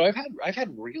 right? So I've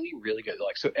had really, really good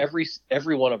luck. So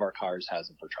every one of our cars has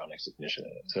a Pertronics ignition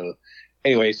in it. So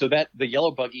anyway, so that the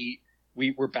yellow buggy,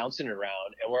 we were bouncing it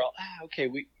around, and we're all okay.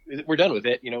 We're done with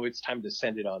it. It's time to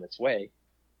send it on its way.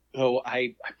 So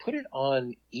I put it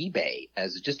on eBay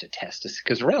as just a test,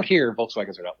 because around here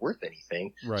Volkswagens are not worth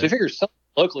anything. Right. So I figure something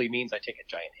locally means I take a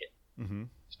giant hit. Mm-hmm.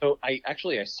 So I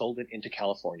sold it into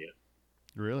California.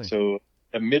 Really? So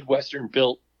a Midwestern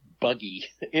built buggy,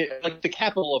 like the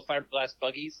capital of fiberglass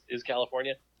buggies is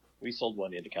California. We sold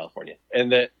one into California,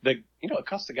 and it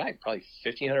cost the guy probably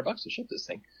 $1,500 to ship this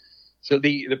thing. So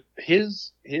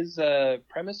his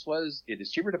premise was, it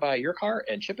is cheaper to buy your car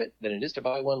and ship it than it is to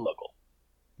buy one local.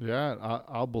 Yeah,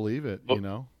 I'll believe it.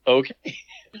 Okay.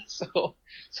 So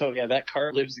yeah, that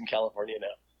car lives in California now.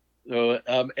 So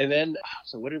and then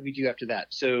what did we do after that?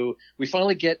 So we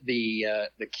finally get the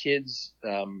kid's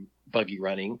buggy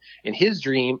running, and his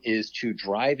dream is to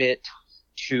drive it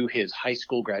to his high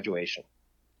school graduation.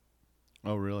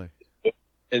 Oh, really?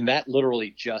 And that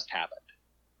literally just happened.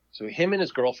 So him and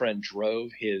his girlfriend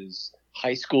drove his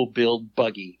high school build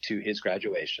buggy to his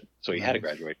graduation. So he had to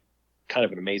graduate. Kind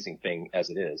of an amazing thing as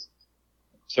it is.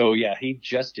 So yeah, he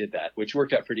just did that, which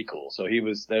worked out pretty cool. So that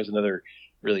was another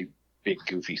really big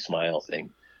goofy smile thing.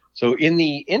 So in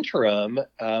the interim,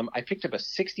 I picked up a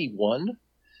 61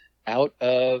 out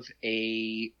of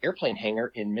a airplane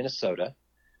hangar in Minnesota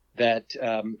that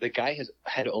the guy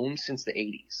had owned since the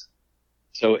 80s.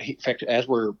 So in fact, as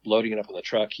we're loading it up on the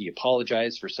truck, he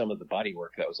apologized for some of the body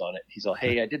work that was on it. He's all,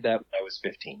 "Hey, I did that when I was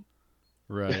 15.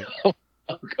 Right.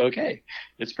 Okay.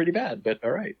 It's pretty bad, but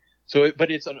all right. So,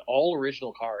 but it's an all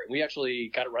original car, and we actually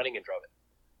got it running and drove it.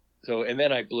 So, and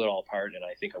then I blew it all apart, and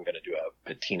I think I'm going to do a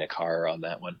patina car on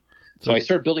that one. So I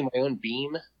started building my own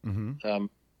beam, mm-hmm.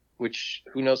 Which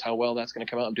who knows how well that's going to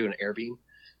come out. I'm doing an air beam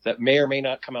that may or may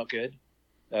not come out good.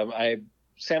 I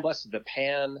sandblasted the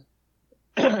pan.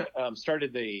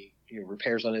 Started the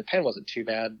repairs on it. The pan wasn't too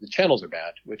bad. The channels are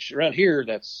bad, which around here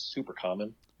that's super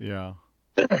common. Yeah.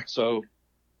 So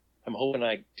I'm hoping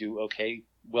I do okay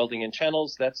welding in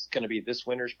channels. That's going to be this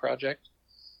winter's project.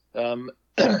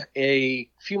 A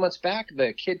few months back,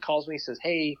 the kid calls me and says,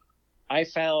 "Hey, I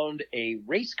found a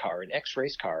race car, an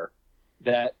X-race car,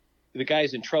 that the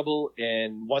guy's in trouble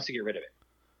and wants to get rid of it."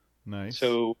 Nice.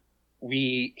 So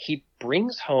he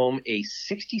brings home a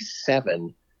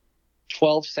 67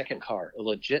 12-second car, a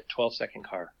legit 12-second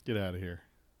car. Get out of here.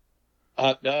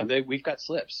 No, we've got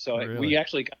slips. So Really? We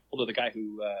actually got hold of the guy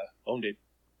who owned it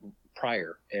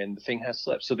prior, and the thing has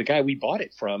slips. So the guy we bought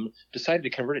it from decided to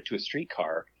convert it to a street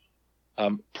car,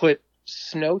 put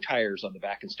snow tires on the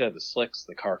back instead of the slicks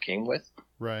the car came with.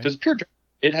 Right. So it's pure.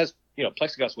 It has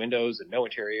plexiglass windows and no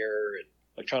interior and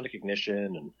electronic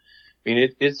ignition, and I mean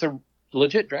it's a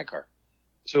legit drag car.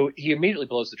 So he immediately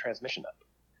blows the transmission up,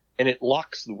 and it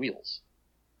locks the wheels.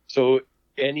 So,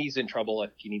 and he's in trouble,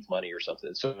 like he needs money or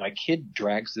something. So my kid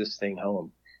drags this thing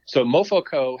home. So Mofo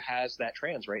Co. has that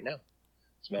trans right now.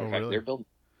 As a matter of fact, really? they're building.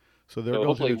 So they're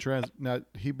building a trans. Now,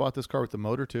 he bought this car with the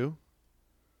motor too?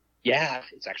 Yeah,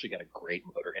 it's actually got a great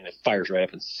motor, and it fires right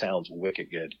up and sounds wicked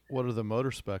good. What are the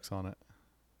motor specs on it?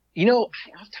 You know,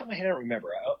 off the top of my head, I don't remember.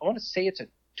 I want to say it's a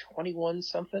 21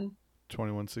 something.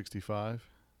 2165?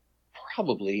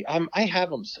 Probably. I have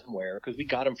them somewhere because we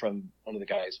got them from one of the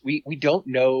guys. We don't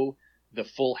know the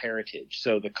full heritage.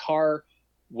 So the car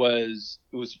was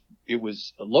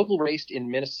local raced in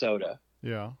Minnesota.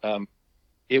 Yeah.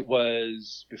 It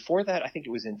was before that. I think it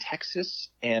was in Texas,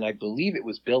 and I believe it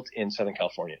was built in Southern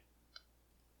California.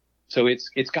 So it's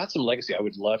got some legacy. I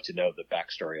would love to know the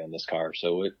backstory on this car.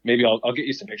 So maybe I'll get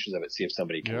you some pictures of it. See if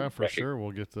somebody can. Yeah, for sure.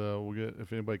 We'll get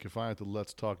if anybody can find it, the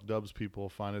Let's Talk Dubs people will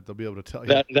find it. They'll be able to tell you.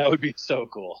 That would be so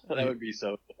cool. That would be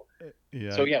so cool.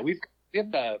 Yeah. So yeah, we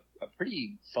have a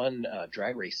pretty fun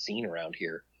drag race scene around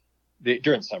here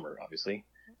during summer, obviously.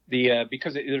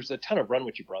 Because there's a ton of Run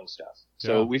What You Brung stuff.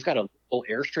 So we've got a little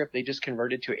airstrip they just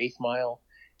converted to 8th Mile,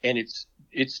 and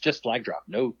it's just flag drop,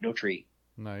 no tree.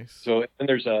 Nice. So and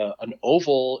there's an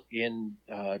oval in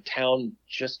town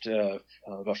just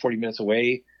about 40 minutes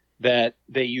away that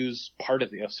they use part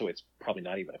of so it's probably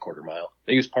not even a quarter mile.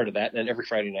 They use part of that, and then every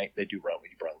Friday night they do Run What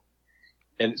You Brung.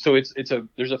 And so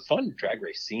there's a fun drag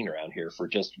race scene around here for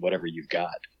just whatever you've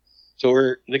got.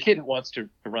 So the kid wants to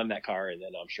run that car, and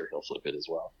then I'm sure he'll flip it as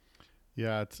well.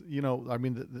 Yeah, it's I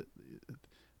mean,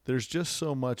 there's just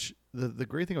so much. The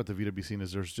great thing about the VW scene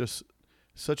is there's just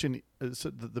such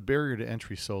the barrier to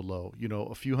entry so low.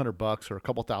 A few $100 or a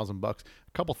couple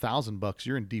 $1,000,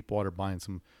 you're in deep water buying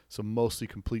some mostly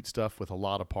complete stuff with a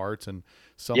lot of parts and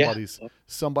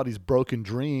somebody's broken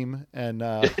dream. And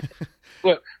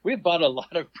well, we bought a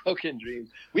lot of broken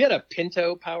dreams. We had a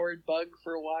Pinto powered Bug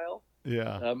for a while.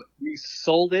 Yeah. We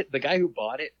sold it. The guy who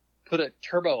bought it put a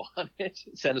turbo on it,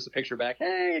 sent us a picture back.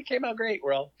 Hey, it came out great.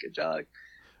 We're all, good job.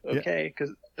 Okay,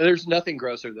 because there's nothing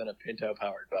grosser than a Pinto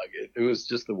powered Bug. It was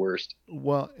just the worst.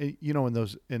 Well,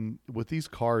 and with these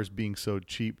cars being so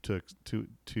cheap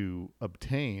to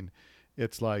obtain,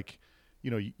 it's like,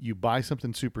 you buy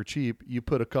something super cheap, you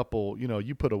put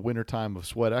a winter time of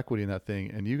sweat equity in that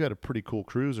thing, and you got a pretty cool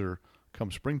cruiser come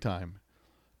springtime.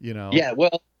 Yeah,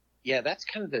 well. Yeah, that's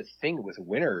kind of the thing with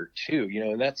winter too,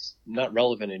 and that's not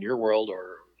relevant in your world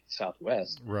or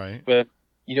Southwest. Right. But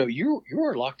you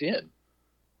are locked in.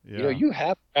 Yeah. You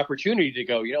have the opportunity to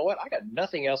go, you know what, I got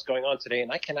nothing else going on today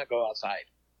and I cannot go outside.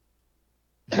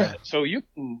 Yeah. So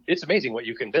it's amazing what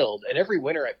you can build. And every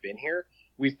winter I've been here,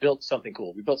 we've built something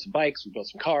cool. We built some bikes, we built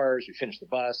some cars, we finished the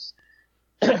bus.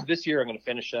 This year I'm going to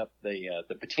finish up the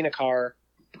patina car.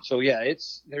 So yeah,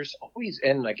 there's always,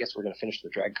 and I guess we're going to finish the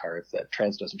drag car if that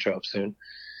trans doesn't show up soon.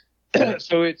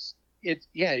 So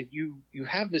you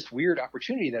have this weird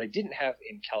opportunity that I didn't have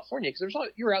in California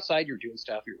because you're outside, you're doing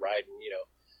stuff, you're riding,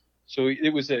 So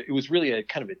it was really a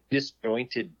kind of a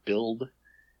disjointed build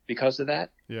because of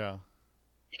that. Yeah.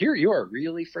 Here you are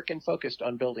really freaking focused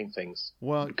on building things.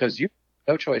 Well, because you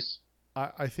have no choice.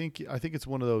 I think it's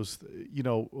one of those,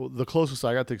 the closest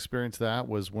I got to experience that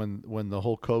was when the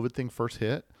whole COVID thing first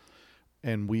hit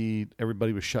and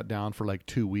everybody was shut down for like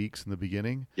 2 weeks in the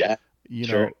beginning. Yeah.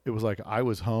 Sure. It was like I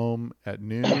was home at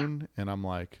noon and I'm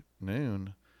like,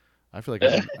 noon? I feel like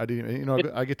I didn't,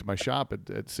 I get to my shop at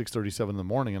 6:37 in the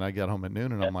morning and I got home at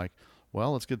noon and I'm like,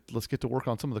 well, let's get to work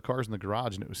on some of the cars in the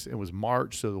garage. And it was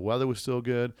March, so the weather was still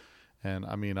good. And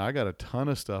I mean, I got a ton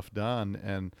of stuff done,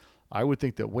 and I would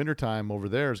think that wintertime over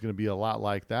there is going to be a lot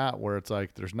like that, where it's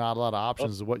like there's not a lot of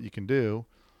options of what you can do.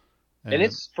 And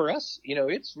it's for us,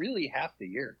 it's really half the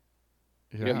year.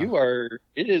 Yeah.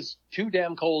 It is too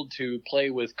damn cold to play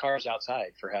with cars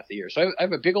outside for half the year. So I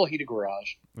have a big old heated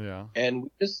garage. Yeah. And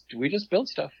we just build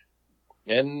stuff.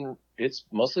 And it's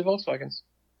mostly Volkswagens.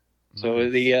 Nice. So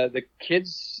the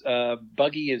kid's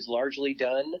buggy is largely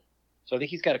done. So I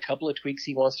think he's got a couple of tweaks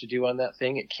he wants to do on that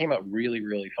thing. It came out really,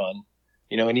 really fun.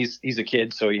 And he's a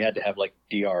kid, so he had to have like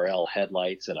DRL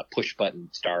headlights and a push button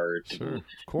start, sure, and of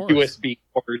course, USB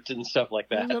port and stuff like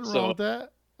that. Nothing wrong with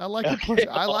that. I like a push.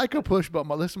 I like a push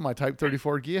button. Listen, my Type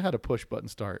 34 Gia had a push button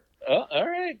start. Oh, all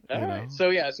right. So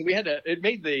yeah, so we had to. It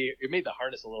made the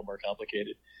harness a little more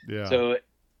complicated. Yeah. So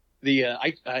he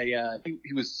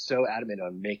was so adamant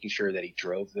on making sure that he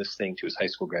drove this thing to his high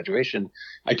school graduation.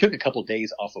 I took a couple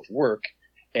days off of work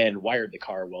and wired the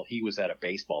car while he was at a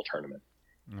baseball tournament.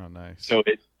 Oh, nice. So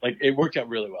it worked out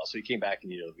really well. So he came back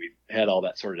and we had all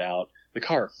that sorted out. The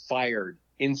car fired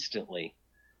instantly.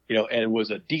 and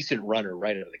was a decent runner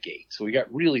right out of the gate. So we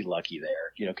got really lucky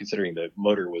there, considering the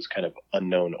motor was kind of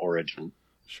unknown origin.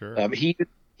 Sure. He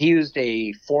used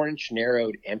a 4-inch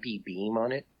narrowed MP beam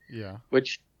on it, Yeah.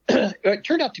 which it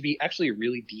turned out to be actually a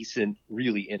really decent,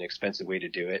 really inexpensive way to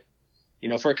do it.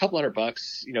 For a couple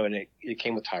 $100, and it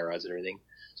came with tie rods and everything.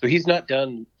 So he's not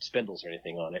done spindles or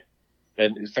anything on it.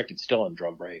 And in fact, it's still on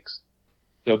drum brakes.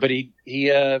 So, but he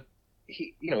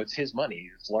it's his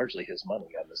money. It's largely his money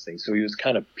on this thing. So he was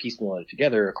kind of piecemealing it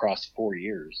together across 4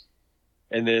 years.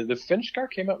 And the finished car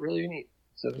came out really neat.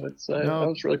 So it's, that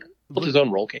was really cool. Built his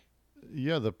own roll cage.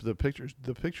 Yeah, the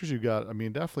pictures you got. I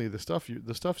mean, definitely the stuff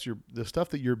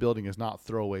that you're building is not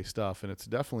throwaway stuff, and it's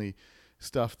definitely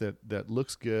stuff that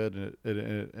looks good, and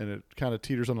it kind of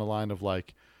teeters on the line of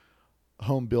like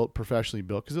home built, professionally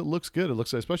built, because it looks good. It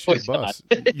looks, especially your bus.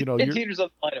 It teeters on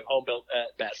the line of home built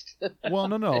at best. Well,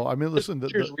 no. I mean, listen, the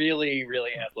really,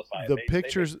 really amplify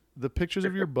the pictures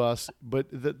of your bus, but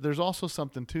there's also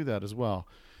something to that as well,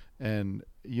 and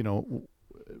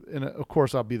and of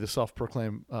course I'll be the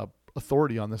self-proclaimed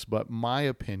authority on this, but my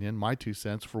opinion, my 2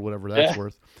 cents, for whatever that's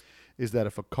worth, is that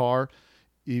if a car,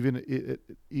 even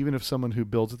if someone who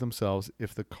builds it themselves,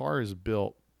 if the car is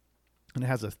built and it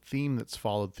has a theme that's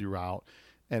followed throughout,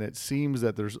 and it seems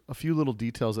that there's a few little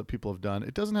details that people have done,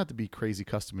 it doesn't have to be crazy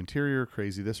custom interior,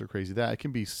 crazy this or crazy that. It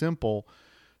can be simple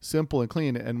and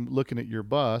clean. And looking at your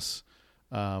bus,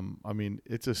 I mean,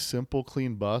 it's a simple,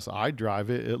 clean bus. I drive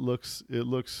it. It looks.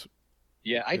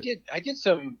 Yeah, I did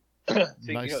some.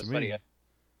 Nice to funny. me.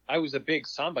 I was a big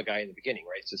Samba guy in the beginning,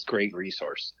 right? It's this great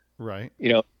resource. Right.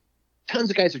 Tons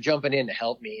of guys are jumping in to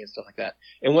help me and stuff like that.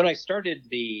 And when I started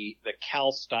the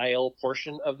Cal style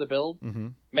portion of the build,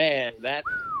 man, that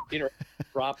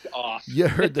dropped off. You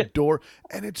heard the door,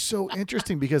 and it's so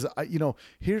interesting because I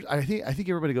think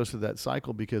everybody goes through that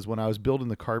cycle, because when I was building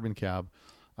the carbon cab,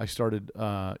 I started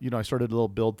a little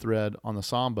build thread on the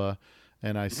Samba.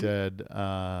 And I said,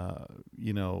 Buddy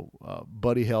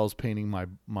Hell's painting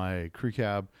my crew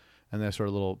cab. And then I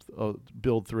started a little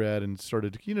build thread and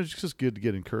started, just good to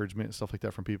get encouragement and stuff like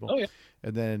that from people. Oh, yeah.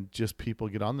 And then just people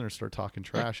get on there and start talking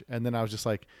trash. And then I was just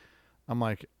like,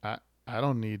 I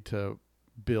don't need to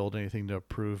build anything to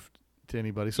prove to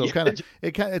anybody. So it's kind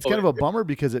of a bummer,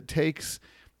 because it takes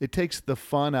the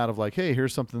fun out of like, hey,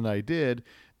 here's something that I did,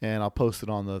 and I'll post it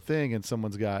on the thing, and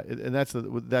someone's got, and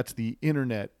that's the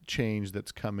internet change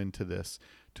that's come into this,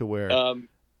 to where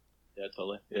yeah,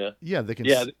 totally, yeah, they can.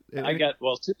 Yeah,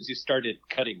 as soon as you started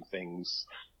cutting things,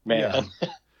 man,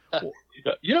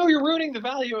 you're ruining the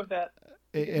value of that.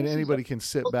 And anybody can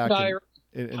sit back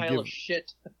and pile give of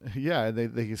shit. Yeah, and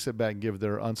they can sit back and give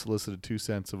their unsolicited 2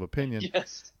 cents of opinion.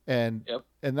 Yes. And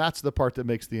that's the part that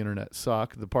makes the internet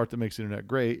suck. The part that makes the internet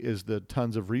great is the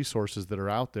tons of resources that are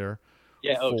out there.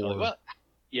 Yeah, totally. Well,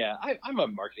 yeah, I'm a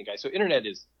marketing guy, so internet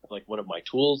is like one of my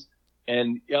tools,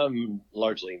 and I'm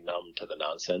largely numb to the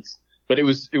nonsense. But it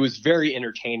was very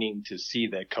entertaining to see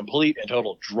the complete and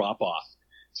total drop off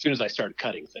as soon as I started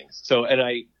cutting things. So, and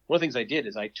one of the things I did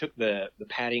is I took the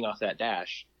padding off that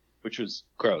dash, which was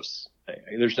gross.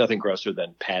 There's nothing grosser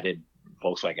than padded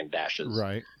Volkswagen dashes.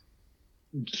 Right.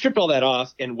 Stripped all that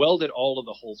off and welded all of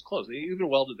the holes closed. They even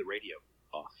welded the radio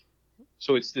off.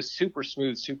 So it's this super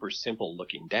smooth, super simple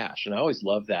looking dash. And I always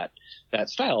loved that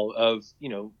style of,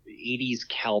 80s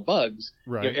Cal Bugs.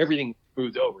 Right. Everything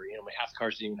smoothed over. My half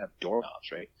cars didn't even have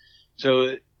doorknobs, right?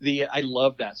 So I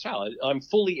love that style. I'm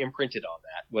fully imprinted on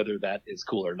that. Whether that is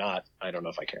cool or not, I don't know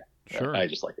if I care. Sure. I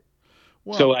just like it.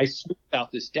 Well, so I smoothed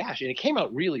out this dash, and it came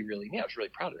out really, really neat. I was really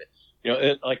proud of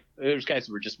it. Like there's guys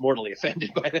who were just mortally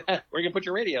offended by that. Where are you gonna put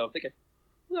your radio? I'm thinking,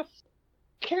 who the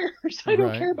cares? I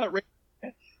don't care about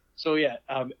radio. So yeah,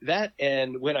 that,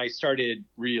 and when I started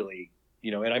really,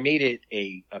 and I made it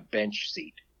a bench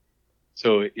seat,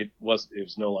 so it was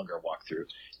no longer a walkthrough.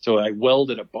 So I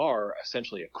welded a bar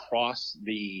essentially across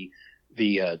the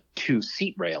 2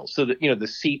 seat rails, so that the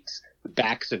seats. The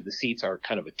backs of the seats are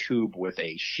kind of a tube with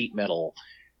a sheet metal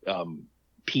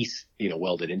piece,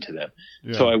 welded into them.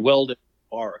 Yeah. So I welded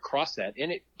a bar across that,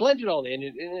 and it blended all in.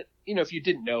 And it, if you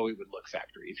didn't know, it would look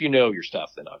factory. If you know your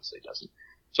stuff, then obviously it doesn't.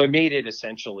 So I made it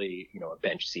essentially, a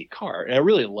bench seat car, and I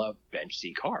really love bench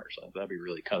seat cars. So that'd be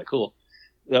really kind of cool.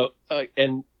 So,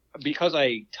 and because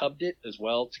I tubbed it as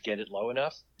well to get it low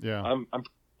enough, I'm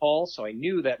tall, so I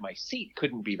knew that my seat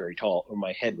couldn't be very tall, or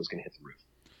my head was going to hit the roof.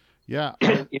 Yeah,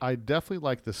 I definitely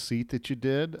like the seat that you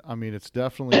did. I mean, it's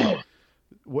definitely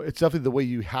the way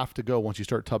you have to go once you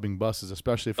start tubbing buses,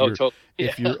 especially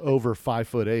if you're over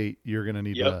 5'8", you're going to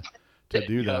need to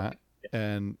do that.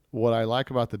 And what I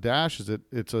like about the dash is it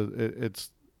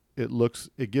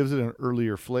gives it an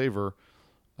earlier flavor.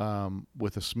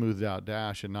 with a smoothed out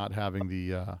dash and not having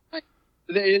the.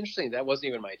 Interesting. That wasn't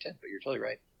even my intent, but you're totally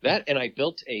right. That, and I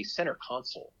built a center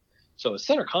console. So a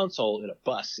center console in a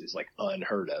bus is like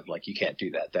unheard of. Like you can't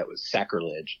do that. That was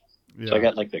sacrilege. Yeah. So I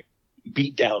got like the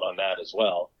beat down on that as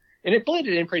well, and it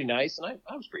blended in pretty nice, and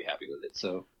I was pretty happy with it.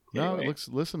 So no, anyway. it looks.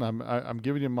 Listen, I'm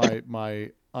giving you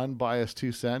my unbiased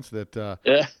 2 cents that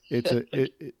it's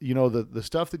the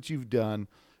stuff that you've done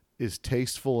is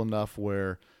tasteful enough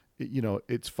where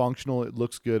it's functional, it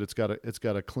looks good, it's got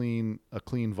a clean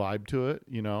vibe to it.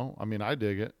 I mean, I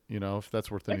dig it. If that's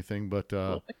worth anything, but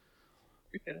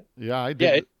yeah, I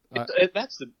did. Yeah,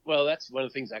 that's one of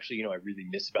the things actually I really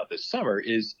miss about this summer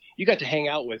is you got to hang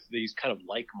out with these kind of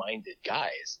like-minded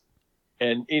guys.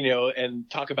 And and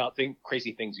talk about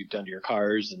crazy things you've done to your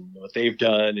cars and what they've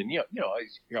done, and you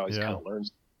always kind of learn,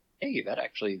 hey,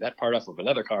 that part off of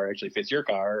another car actually fits your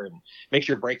car and makes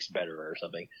your brakes better or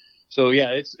something. So yeah,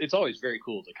 it's always very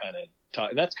cool to kind of talk.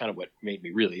 And that's kind of what made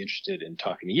me really interested in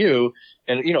talking to you.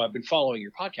 And I've been following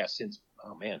your podcast since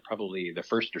probably the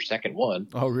first or second one.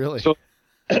 Oh really? So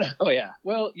oh yeah,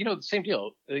 well the same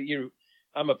deal.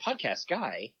 I'm a podcast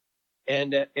guy.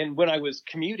 And when I was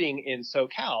commuting in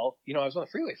SoCal, I was on the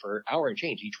freeway for an hour and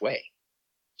change each way.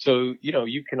 So,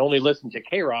 you can only listen to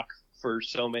K-Rock for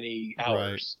so many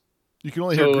hours. Right. You can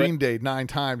only hear Green Day 9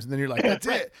 times, and then you're like, that's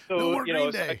right. it. So, no more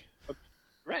Green Day.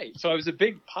 Right. So I was a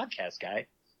big podcast guy.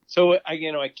 So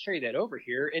I carry that over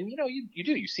here, and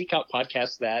you seek out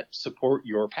podcasts that support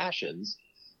your passions.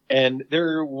 And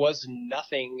there was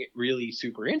nothing really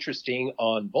super interesting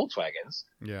on Volkswagens.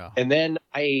 Yeah. And then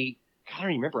I don't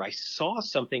remember. I saw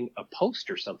a post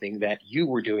or something that you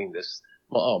were doing this.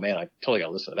 Well, oh man, I totally got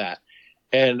to listen to that.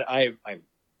 And I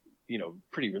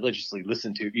pretty religiously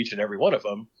listened to each and every one of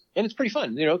them. And it's pretty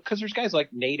fun, because there's guys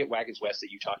like Nate at Wagons West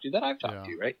that you talk to that I've talked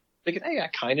to, right? Thinking, hey, I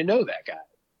kind of know that guy.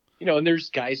 And there's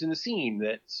guys in the scene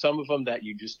that some of them that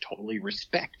you just totally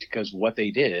respect because what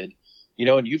they did,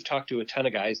 and you've talked to a ton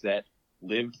of guys that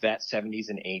lived that 70s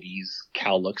and 80s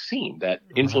Cal look scene that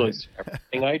influenced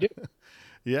everything I do.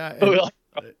 Yeah.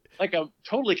 Like I'm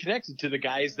totally connected to the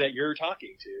guys that you're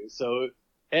talking to. So,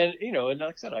 and like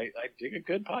I said, I dig a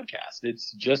good podcast.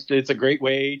 It's a great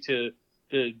way to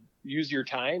use your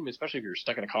time, especially if you're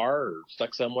stuck in a car or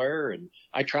stuck somewhere. And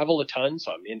I travel a ton,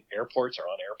 so I'm in airports or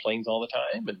on airplanes all the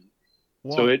time.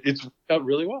 And so it's done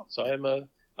really well. So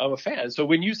I'm a fan. So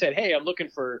when you said, hey, I'm looking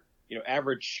for,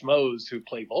 average schmoes who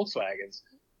play Volkswagens,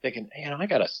 thinking, I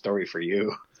got a story for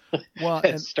you. Well,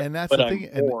 and that's the thing.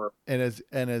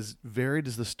 And as varied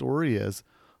as the story is,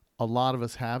 a lot of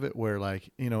us have it where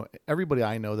everybody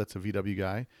I know that's a VW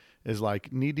guy is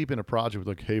like knee deep in a project with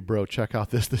like, hey bro, check out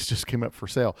this just came up for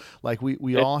sale. Like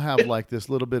we all have like this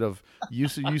little bit of, you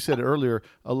said earlier,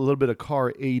 a little bit of car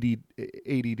ADD,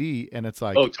 and it's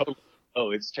like, oh, totally.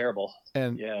 Oh, it's terrible.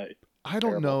 And yeah, I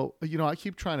don't know, I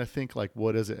keep trying to think like,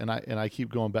 what is it? And I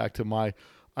keep going back to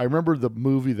I remember the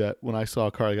movie that when I saw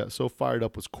a car I got so fired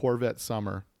up was Corvette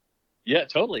Summer. Yeah,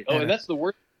 totally. Oh, and that's the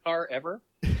worst car ever.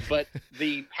 But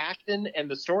the passion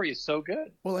and the story is so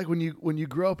good. Well, like when you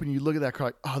grow up and you look at that car,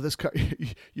 like, oh, this car,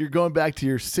 you're going back to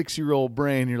your 6-year-old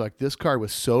brain. You're like, this car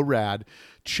was so rad.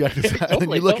 Check this out. And then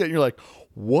you look at it and you're like,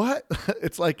 what?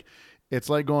 It's like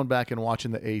going back and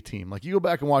watching the A-Team. Like you go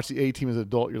back and watch the A-Team as an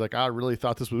adult, you're like, I really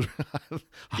thought this was,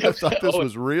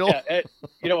 was real. Yeah,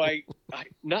 I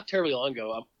not terribly long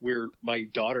ago, my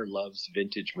daughter loves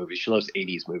vintage movies. She loves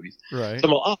 80s movies. Right. So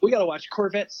I'm like, we got to watch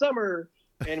Corvette Summer.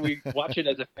 And we watch it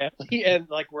as a family, and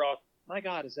like we're all, my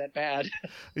God, is that bad?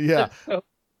 Yeah. So,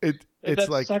 it's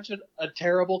like such a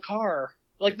terrible car.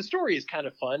 Like the story is kind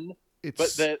of fun,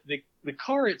 but the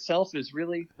car itself is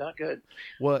really not good.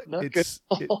 Well,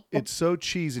 it's so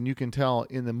cheesy, and you can tell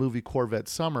in the movie Corvette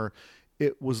Summer,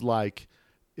 it was like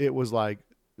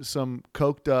some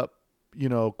coked up,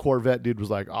 Corvette dude was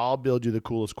like, I'll build you the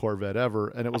coolest Corvette ever.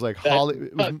 And it was like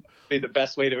it was the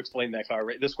best way to explain that car.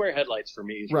 Right? The square headlights for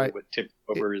me is really what tipped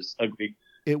over is ugly.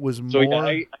 It was so more.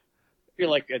 I feel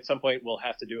like at some point we'll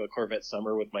have to do a Corvette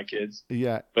Summer with my kids.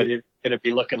 Yeah. But it's going to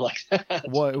be looking like that.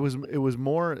 Well, it was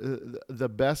more, the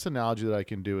best analogy that I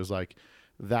can do is like,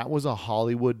 that was a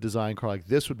Hollywood design car. Like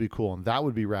this would be cool and that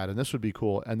would be rad and this would be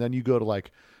cool. And then you go to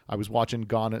like, I was watching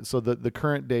Gone. So the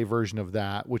current day version of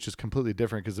that, which is completely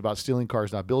different because it's about stealing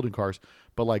cars, not building cars,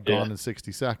 but like Gone in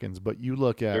 60 Seconds. But you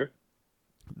look at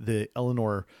the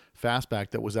Eleanor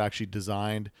Fastback that was actually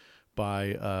designed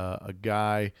by a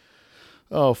guy,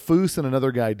 Foose and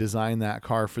another guy designed that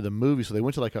car for the movie. So they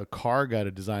went to like a car guy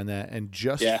to design that. And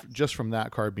just from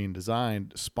that car being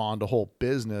designed spawned a whole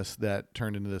business that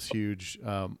turned into this huge,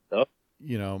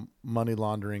 money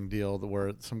laundering deal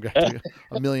where some guy took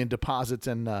a million deposits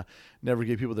and never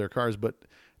gave people their cars, but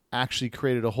actually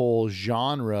created a whole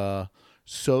genre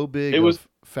so big It was of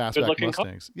fastback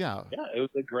Mustangs. Yeah, it was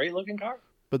a great looking car.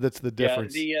 But that's the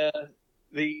difference. Yeah,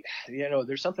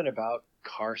 there's something about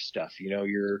car stuff.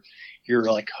 You're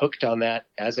like hooked on that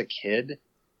as a kid,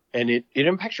 and it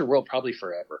impacts your world probably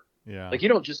forever. Yeah. Like you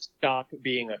don't just stop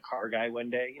being a car guy one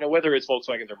day. Whether it's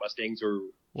Volkswagens or Mustangs or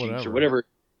Jeeps or whatever.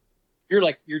 You're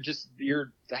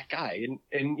that guy.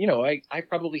 And I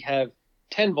probably have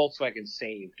 10 Volkswagens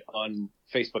saved on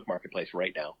Facebook Marketplace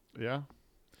right now. Yeah.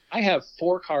 I have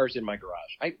 4 cars in my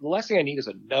garage. The last thing I need is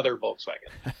another Volkswagen.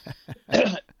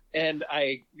 And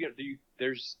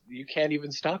you can't even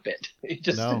stop it.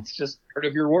 It's just part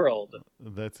of your world.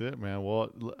 That's it, man. Well,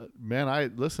 man,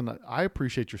 I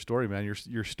appreciate your story, man.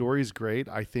 Your story is great.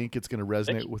 I think it's going to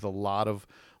resonate with a lot of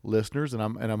listeners, and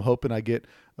I'm hoping I get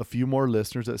a few more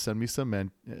listeners that send me some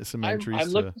entries. I'm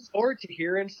looking forward to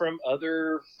hearing from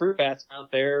other fruit bats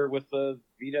out there with the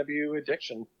VW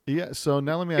addiction. Yeah. So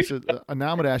now let me ask you. Now I'm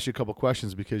going to ask you a couple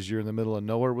questions because you're in the middle of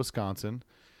nowhere, Wisconsin.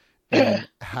 And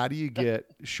how do you get,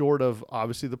 short of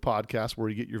obviously the podcast where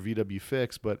you get your VW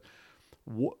fix, but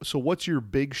so what's your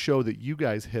big show that you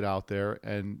guys hit out there?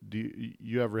 And do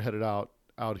you ever headed out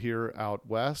here, out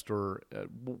west, or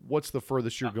what's the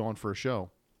furthest you're going for a show?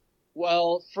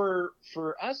 Well, for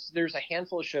us, there's a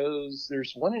handful of shows.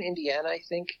 There's one in Indiana, I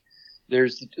think.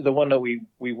 There's the one that we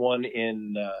won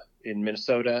in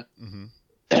Minnesota. Mm-hmm.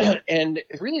 And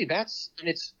really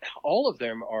it's all of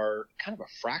them are kind of a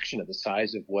fraction of the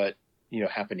size of what,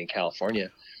 happened in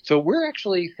California. So we're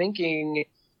actually thinking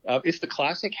if the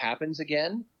classic happens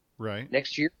again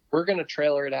next year, we're going to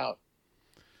trailer it out.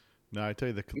 No, I tell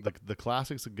you, the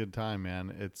classic's a good time,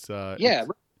 man. It's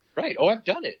right. Oh, I've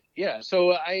done it. Yeah.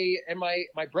 So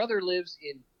my brother lives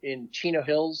in Chino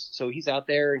Hills. So he's out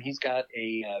there and he's got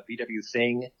a VW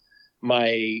thing.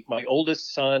 My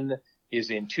oldest son is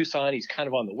in Tucson. He's kind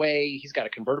of on the way. He's got a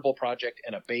convertible project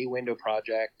and a bay window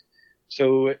project.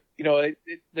 So,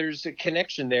 there's a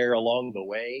connection there along the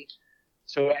way.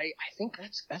 So I think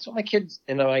that's what my kids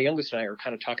and my youngest and I are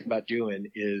kind of talking about doing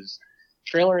is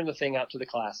trailering the thing out to the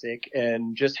classic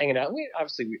and just hanging out.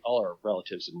 Obviously all our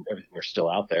relatives and everything are still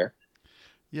out there.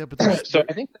 Yeah. But so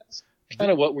I think that's kind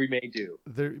of what we may do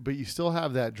there, but you still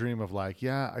have that dream of like,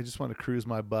 I just want to cruise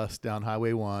my bus down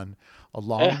Highway 1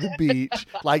 along the beach.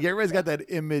 Like everybody's got that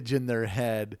image in their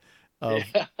head of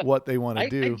what they want to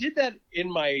do. I did that in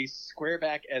my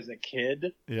squareback as a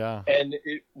kid. Yeah. And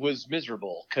it was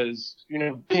miserable because,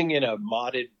 being in a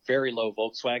modded, very low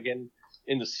Volkswagen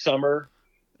in the summer,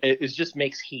 it just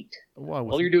makes heat. Well,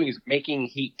 all you're doing is making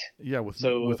heat. Yeah, with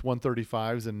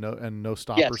 135s and no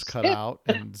stoppers cut out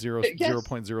and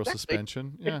 0.0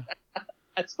 suspension. Yeah,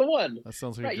 that's the one. That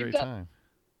sounds like a great time.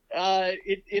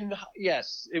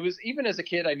 It was, even as a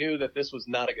kid, I knew that this was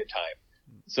not a good time.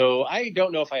 So I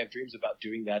don't know if I have dreams about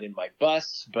doing that in my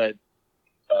bus, but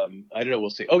I don't know. We'll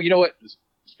see. Oh, you know what?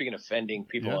 Speaking of offending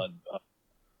people on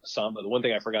Samba, the one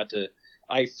thing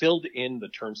I filled in the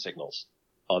turn signals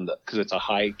because it's a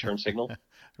high turn signal.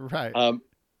 Right.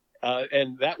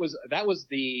 And that was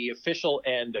the official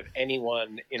end of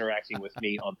anyone interacting with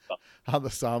me on the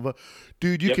Samba.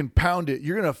 Dude, you can pound it.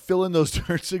 You're going to fill in those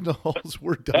turn signals.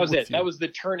 We're done. That was with it. you. That was the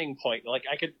turning point. Like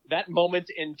that moment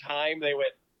in time, they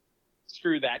went,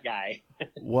 screw that guy.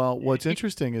 Well, what's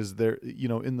interesting is there,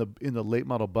 in the late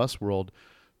model bus world,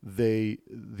 the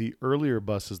earlier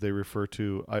buses they refer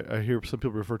to, I hear some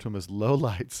people refer to them as low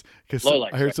lights because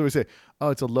I heard somebody say, "Oh,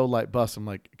 it's a low light bus." I'm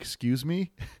like, "Excuse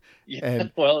me." Yeah.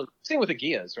 And, well, same with the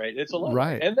Gias, right? It's a low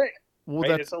right, and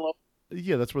it's a low.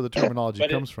 Yeah, that's where the terminology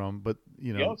comes from. But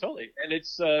totally, and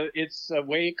it's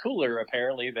way cooler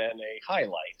apparently than a high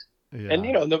light. Yeah.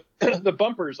 And the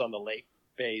bumpers on the late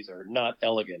bays are not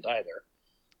elegant either.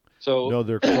 So no,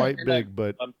 they're quite big,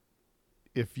 but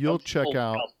if you'll check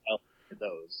out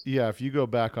those. Yeah, if you go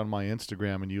back on my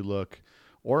Instagram and you look,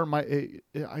 or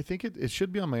I think it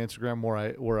should be on my Instagram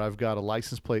where I've got a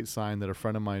license plate sign that a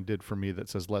friend of mine did for me that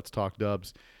says "Let's Talk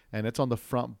Dubs," and it's on the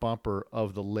front bumper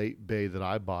of the late bay that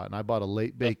I bought, and I bought a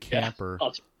late bay camper.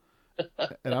 And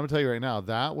I'm gonna tell you right now,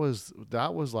 that was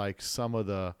like some of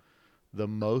the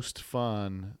most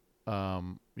fun.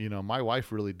 My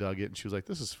wife really dug it, and she was like,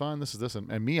 "This is fun. This is this,"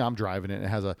 and me, I'm driving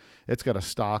it. It's got a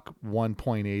stock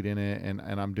 1.8 in it,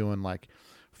 and I'm doing like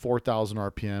 4,000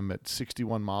 RPM at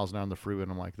 61 miles an hour on the freeway,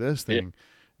 and I'm like, this thing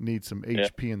needs some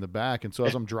HP in the back. And so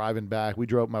as I'm driving back,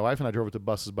 my wife and I drove it to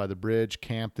Buses by the Bridge,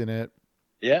 camped in it.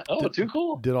 Yeah. Oh, too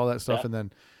cool. Did all that stuff, and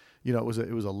then, it was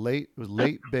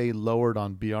late bay lowered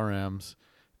on BRMs,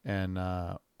 and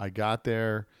I got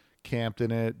there. camped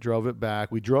in it, drove it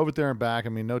back. We drove it there and back. I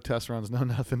mean, no test runs, no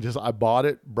nothing. Just I bought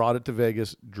it, brought it to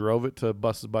Vegas, drove it to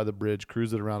Buses by the Bridge,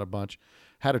 cruised it around a bunch.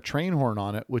 Had a train horn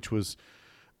on it, which was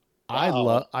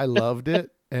Wow. I loved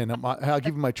it. And I'll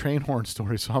give you my train horn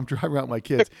story. So I'm driving around with my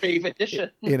kids Brave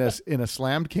edition. in a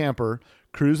slammed camper,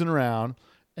 cruising around.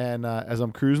 And as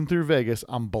I'm cruising through Vegas,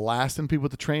 I'm blasting people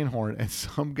with the train horn. And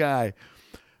some guy,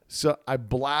 so I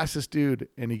blast this dude,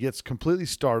 and he gets completely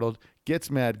startled, gets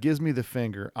mad, gives me the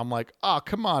finger. I'm like, oh,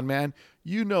 come on, man.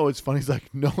 You know it's funny. He's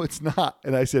like, no, it's not.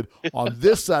 And I said, on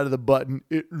this side of the button,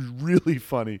 it's really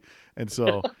funny. And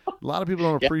so a lot of people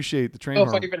don't appreciate the I train don't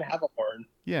know horn. if I even have a horn.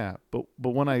 Yeah, but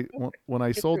when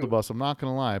I sold the bus, I'm not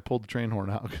gonna lie, I pulled the train horn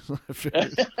out because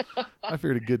I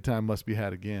figured a good time must be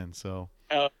had again. So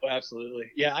Oh, absolutely.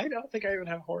 Yeah, I don't think I even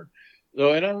have a horn.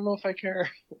 Though, and I don't know if I care.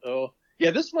 Oh, yeah,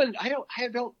 this one I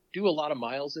don't do a lot of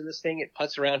miles in this thing. It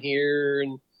putts around here,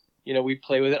 and we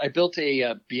play with it. I built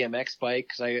a BMX bike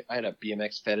because I had a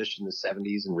BMX fetish in the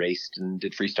 70s and raced and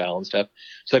did freestyle and stuff.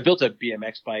 So I built a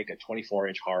BMX bike, a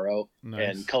 24-inch Haro,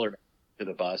 Nice. and colored it to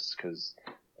the bus because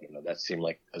that seemed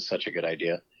like such a good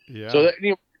idea. yeah, So that,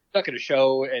 stuck at a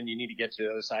show and you need to get to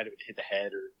the other side of it, hit the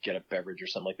head or get a beverage or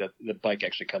something like that. The bike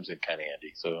actually comes in kind of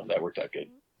handy, so that worked out good.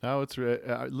 no, it's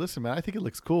listen, man. I think it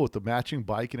looks cool with the matching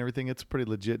bike and everything. It's a pretty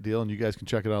legit deal, and you guys can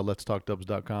check it out at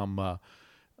letstalkdubs.com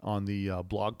on the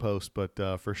blog post. But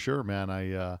for sure, man,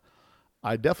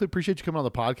 I definitely appreciate you coming on the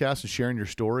podcast and sharing your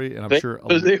story. And I'm sure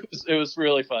It was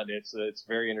really fun. It's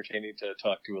very entertaining to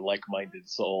talk to a like-minded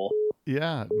soul.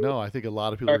 yeah, no, I think a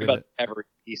lot of people Sorry are gonna. about every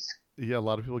piece. Yeah, a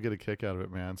lot of people get a kick out of it,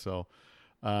 man. So,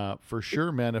 for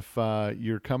sure, man, if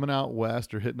you're coming out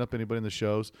west or hitting up anybody in the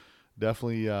shows,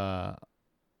 definitely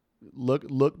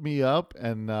look me up,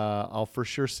 and I'll for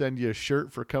sure send you a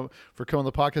shirt for coming on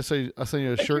the podcast. I'll send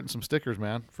you a shirt and some stickers,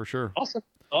 man, for sure.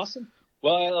 Awesome.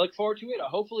 Well, I look forward to it.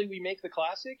 Hopefully, we make the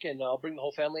classic, and I'll bring the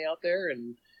whole family out there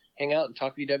and hang out and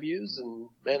talk VWs, and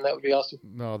man, that would be awesome.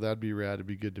 No, that'd be rad. It'd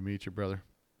be good to meet you, brother.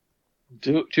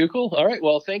 Too cool. All right.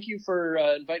 Well, thank you for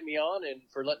inviting me on and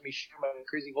for letting me share my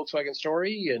crazy Volkswagen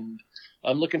story. And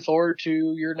I'm looking forward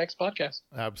to your next podcast.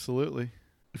 Absolutely.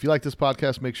 If you like this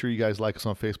podcast, make sure you guys like us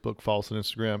on Facebook, follow us on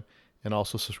Instagram, and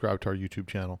also subscribe to our YouTube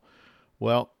channel.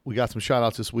 Well, we got some shout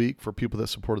outs this week for people that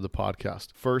supported the podcast.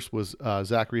 First was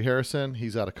Zachary Harrison.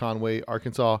 He's out of Conway,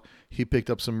 Arkansas. He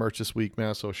picked up some merch this week,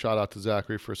 man. So shout out to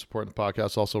Zachary for supporting the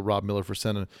podcast. Also, Rob Miller for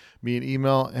sending me an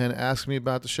email and asking me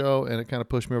about the show. And it kind of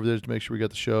pushed me over there to make sure we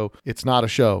got the show. It's not a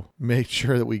show. Make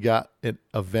sure that we got an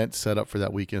event set up for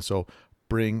that weekend. So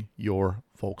bring your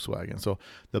Volkswagen. So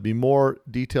there'll be more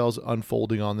details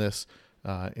unfolding on this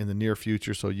in the near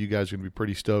future. So you guys are going to be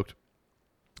pretty stoked.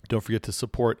 Don't forget to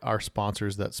support our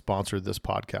sponsors that sponsor this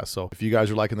podcast. So if you guys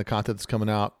are liking the content that's coming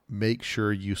out, make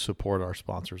sure you support our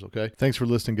sponsors, okay? Thanks for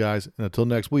listening, guys. And until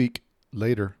next week,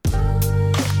 later. A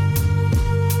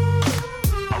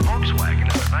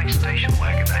Volkswagen is a nice station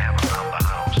wagon to have around the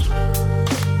house.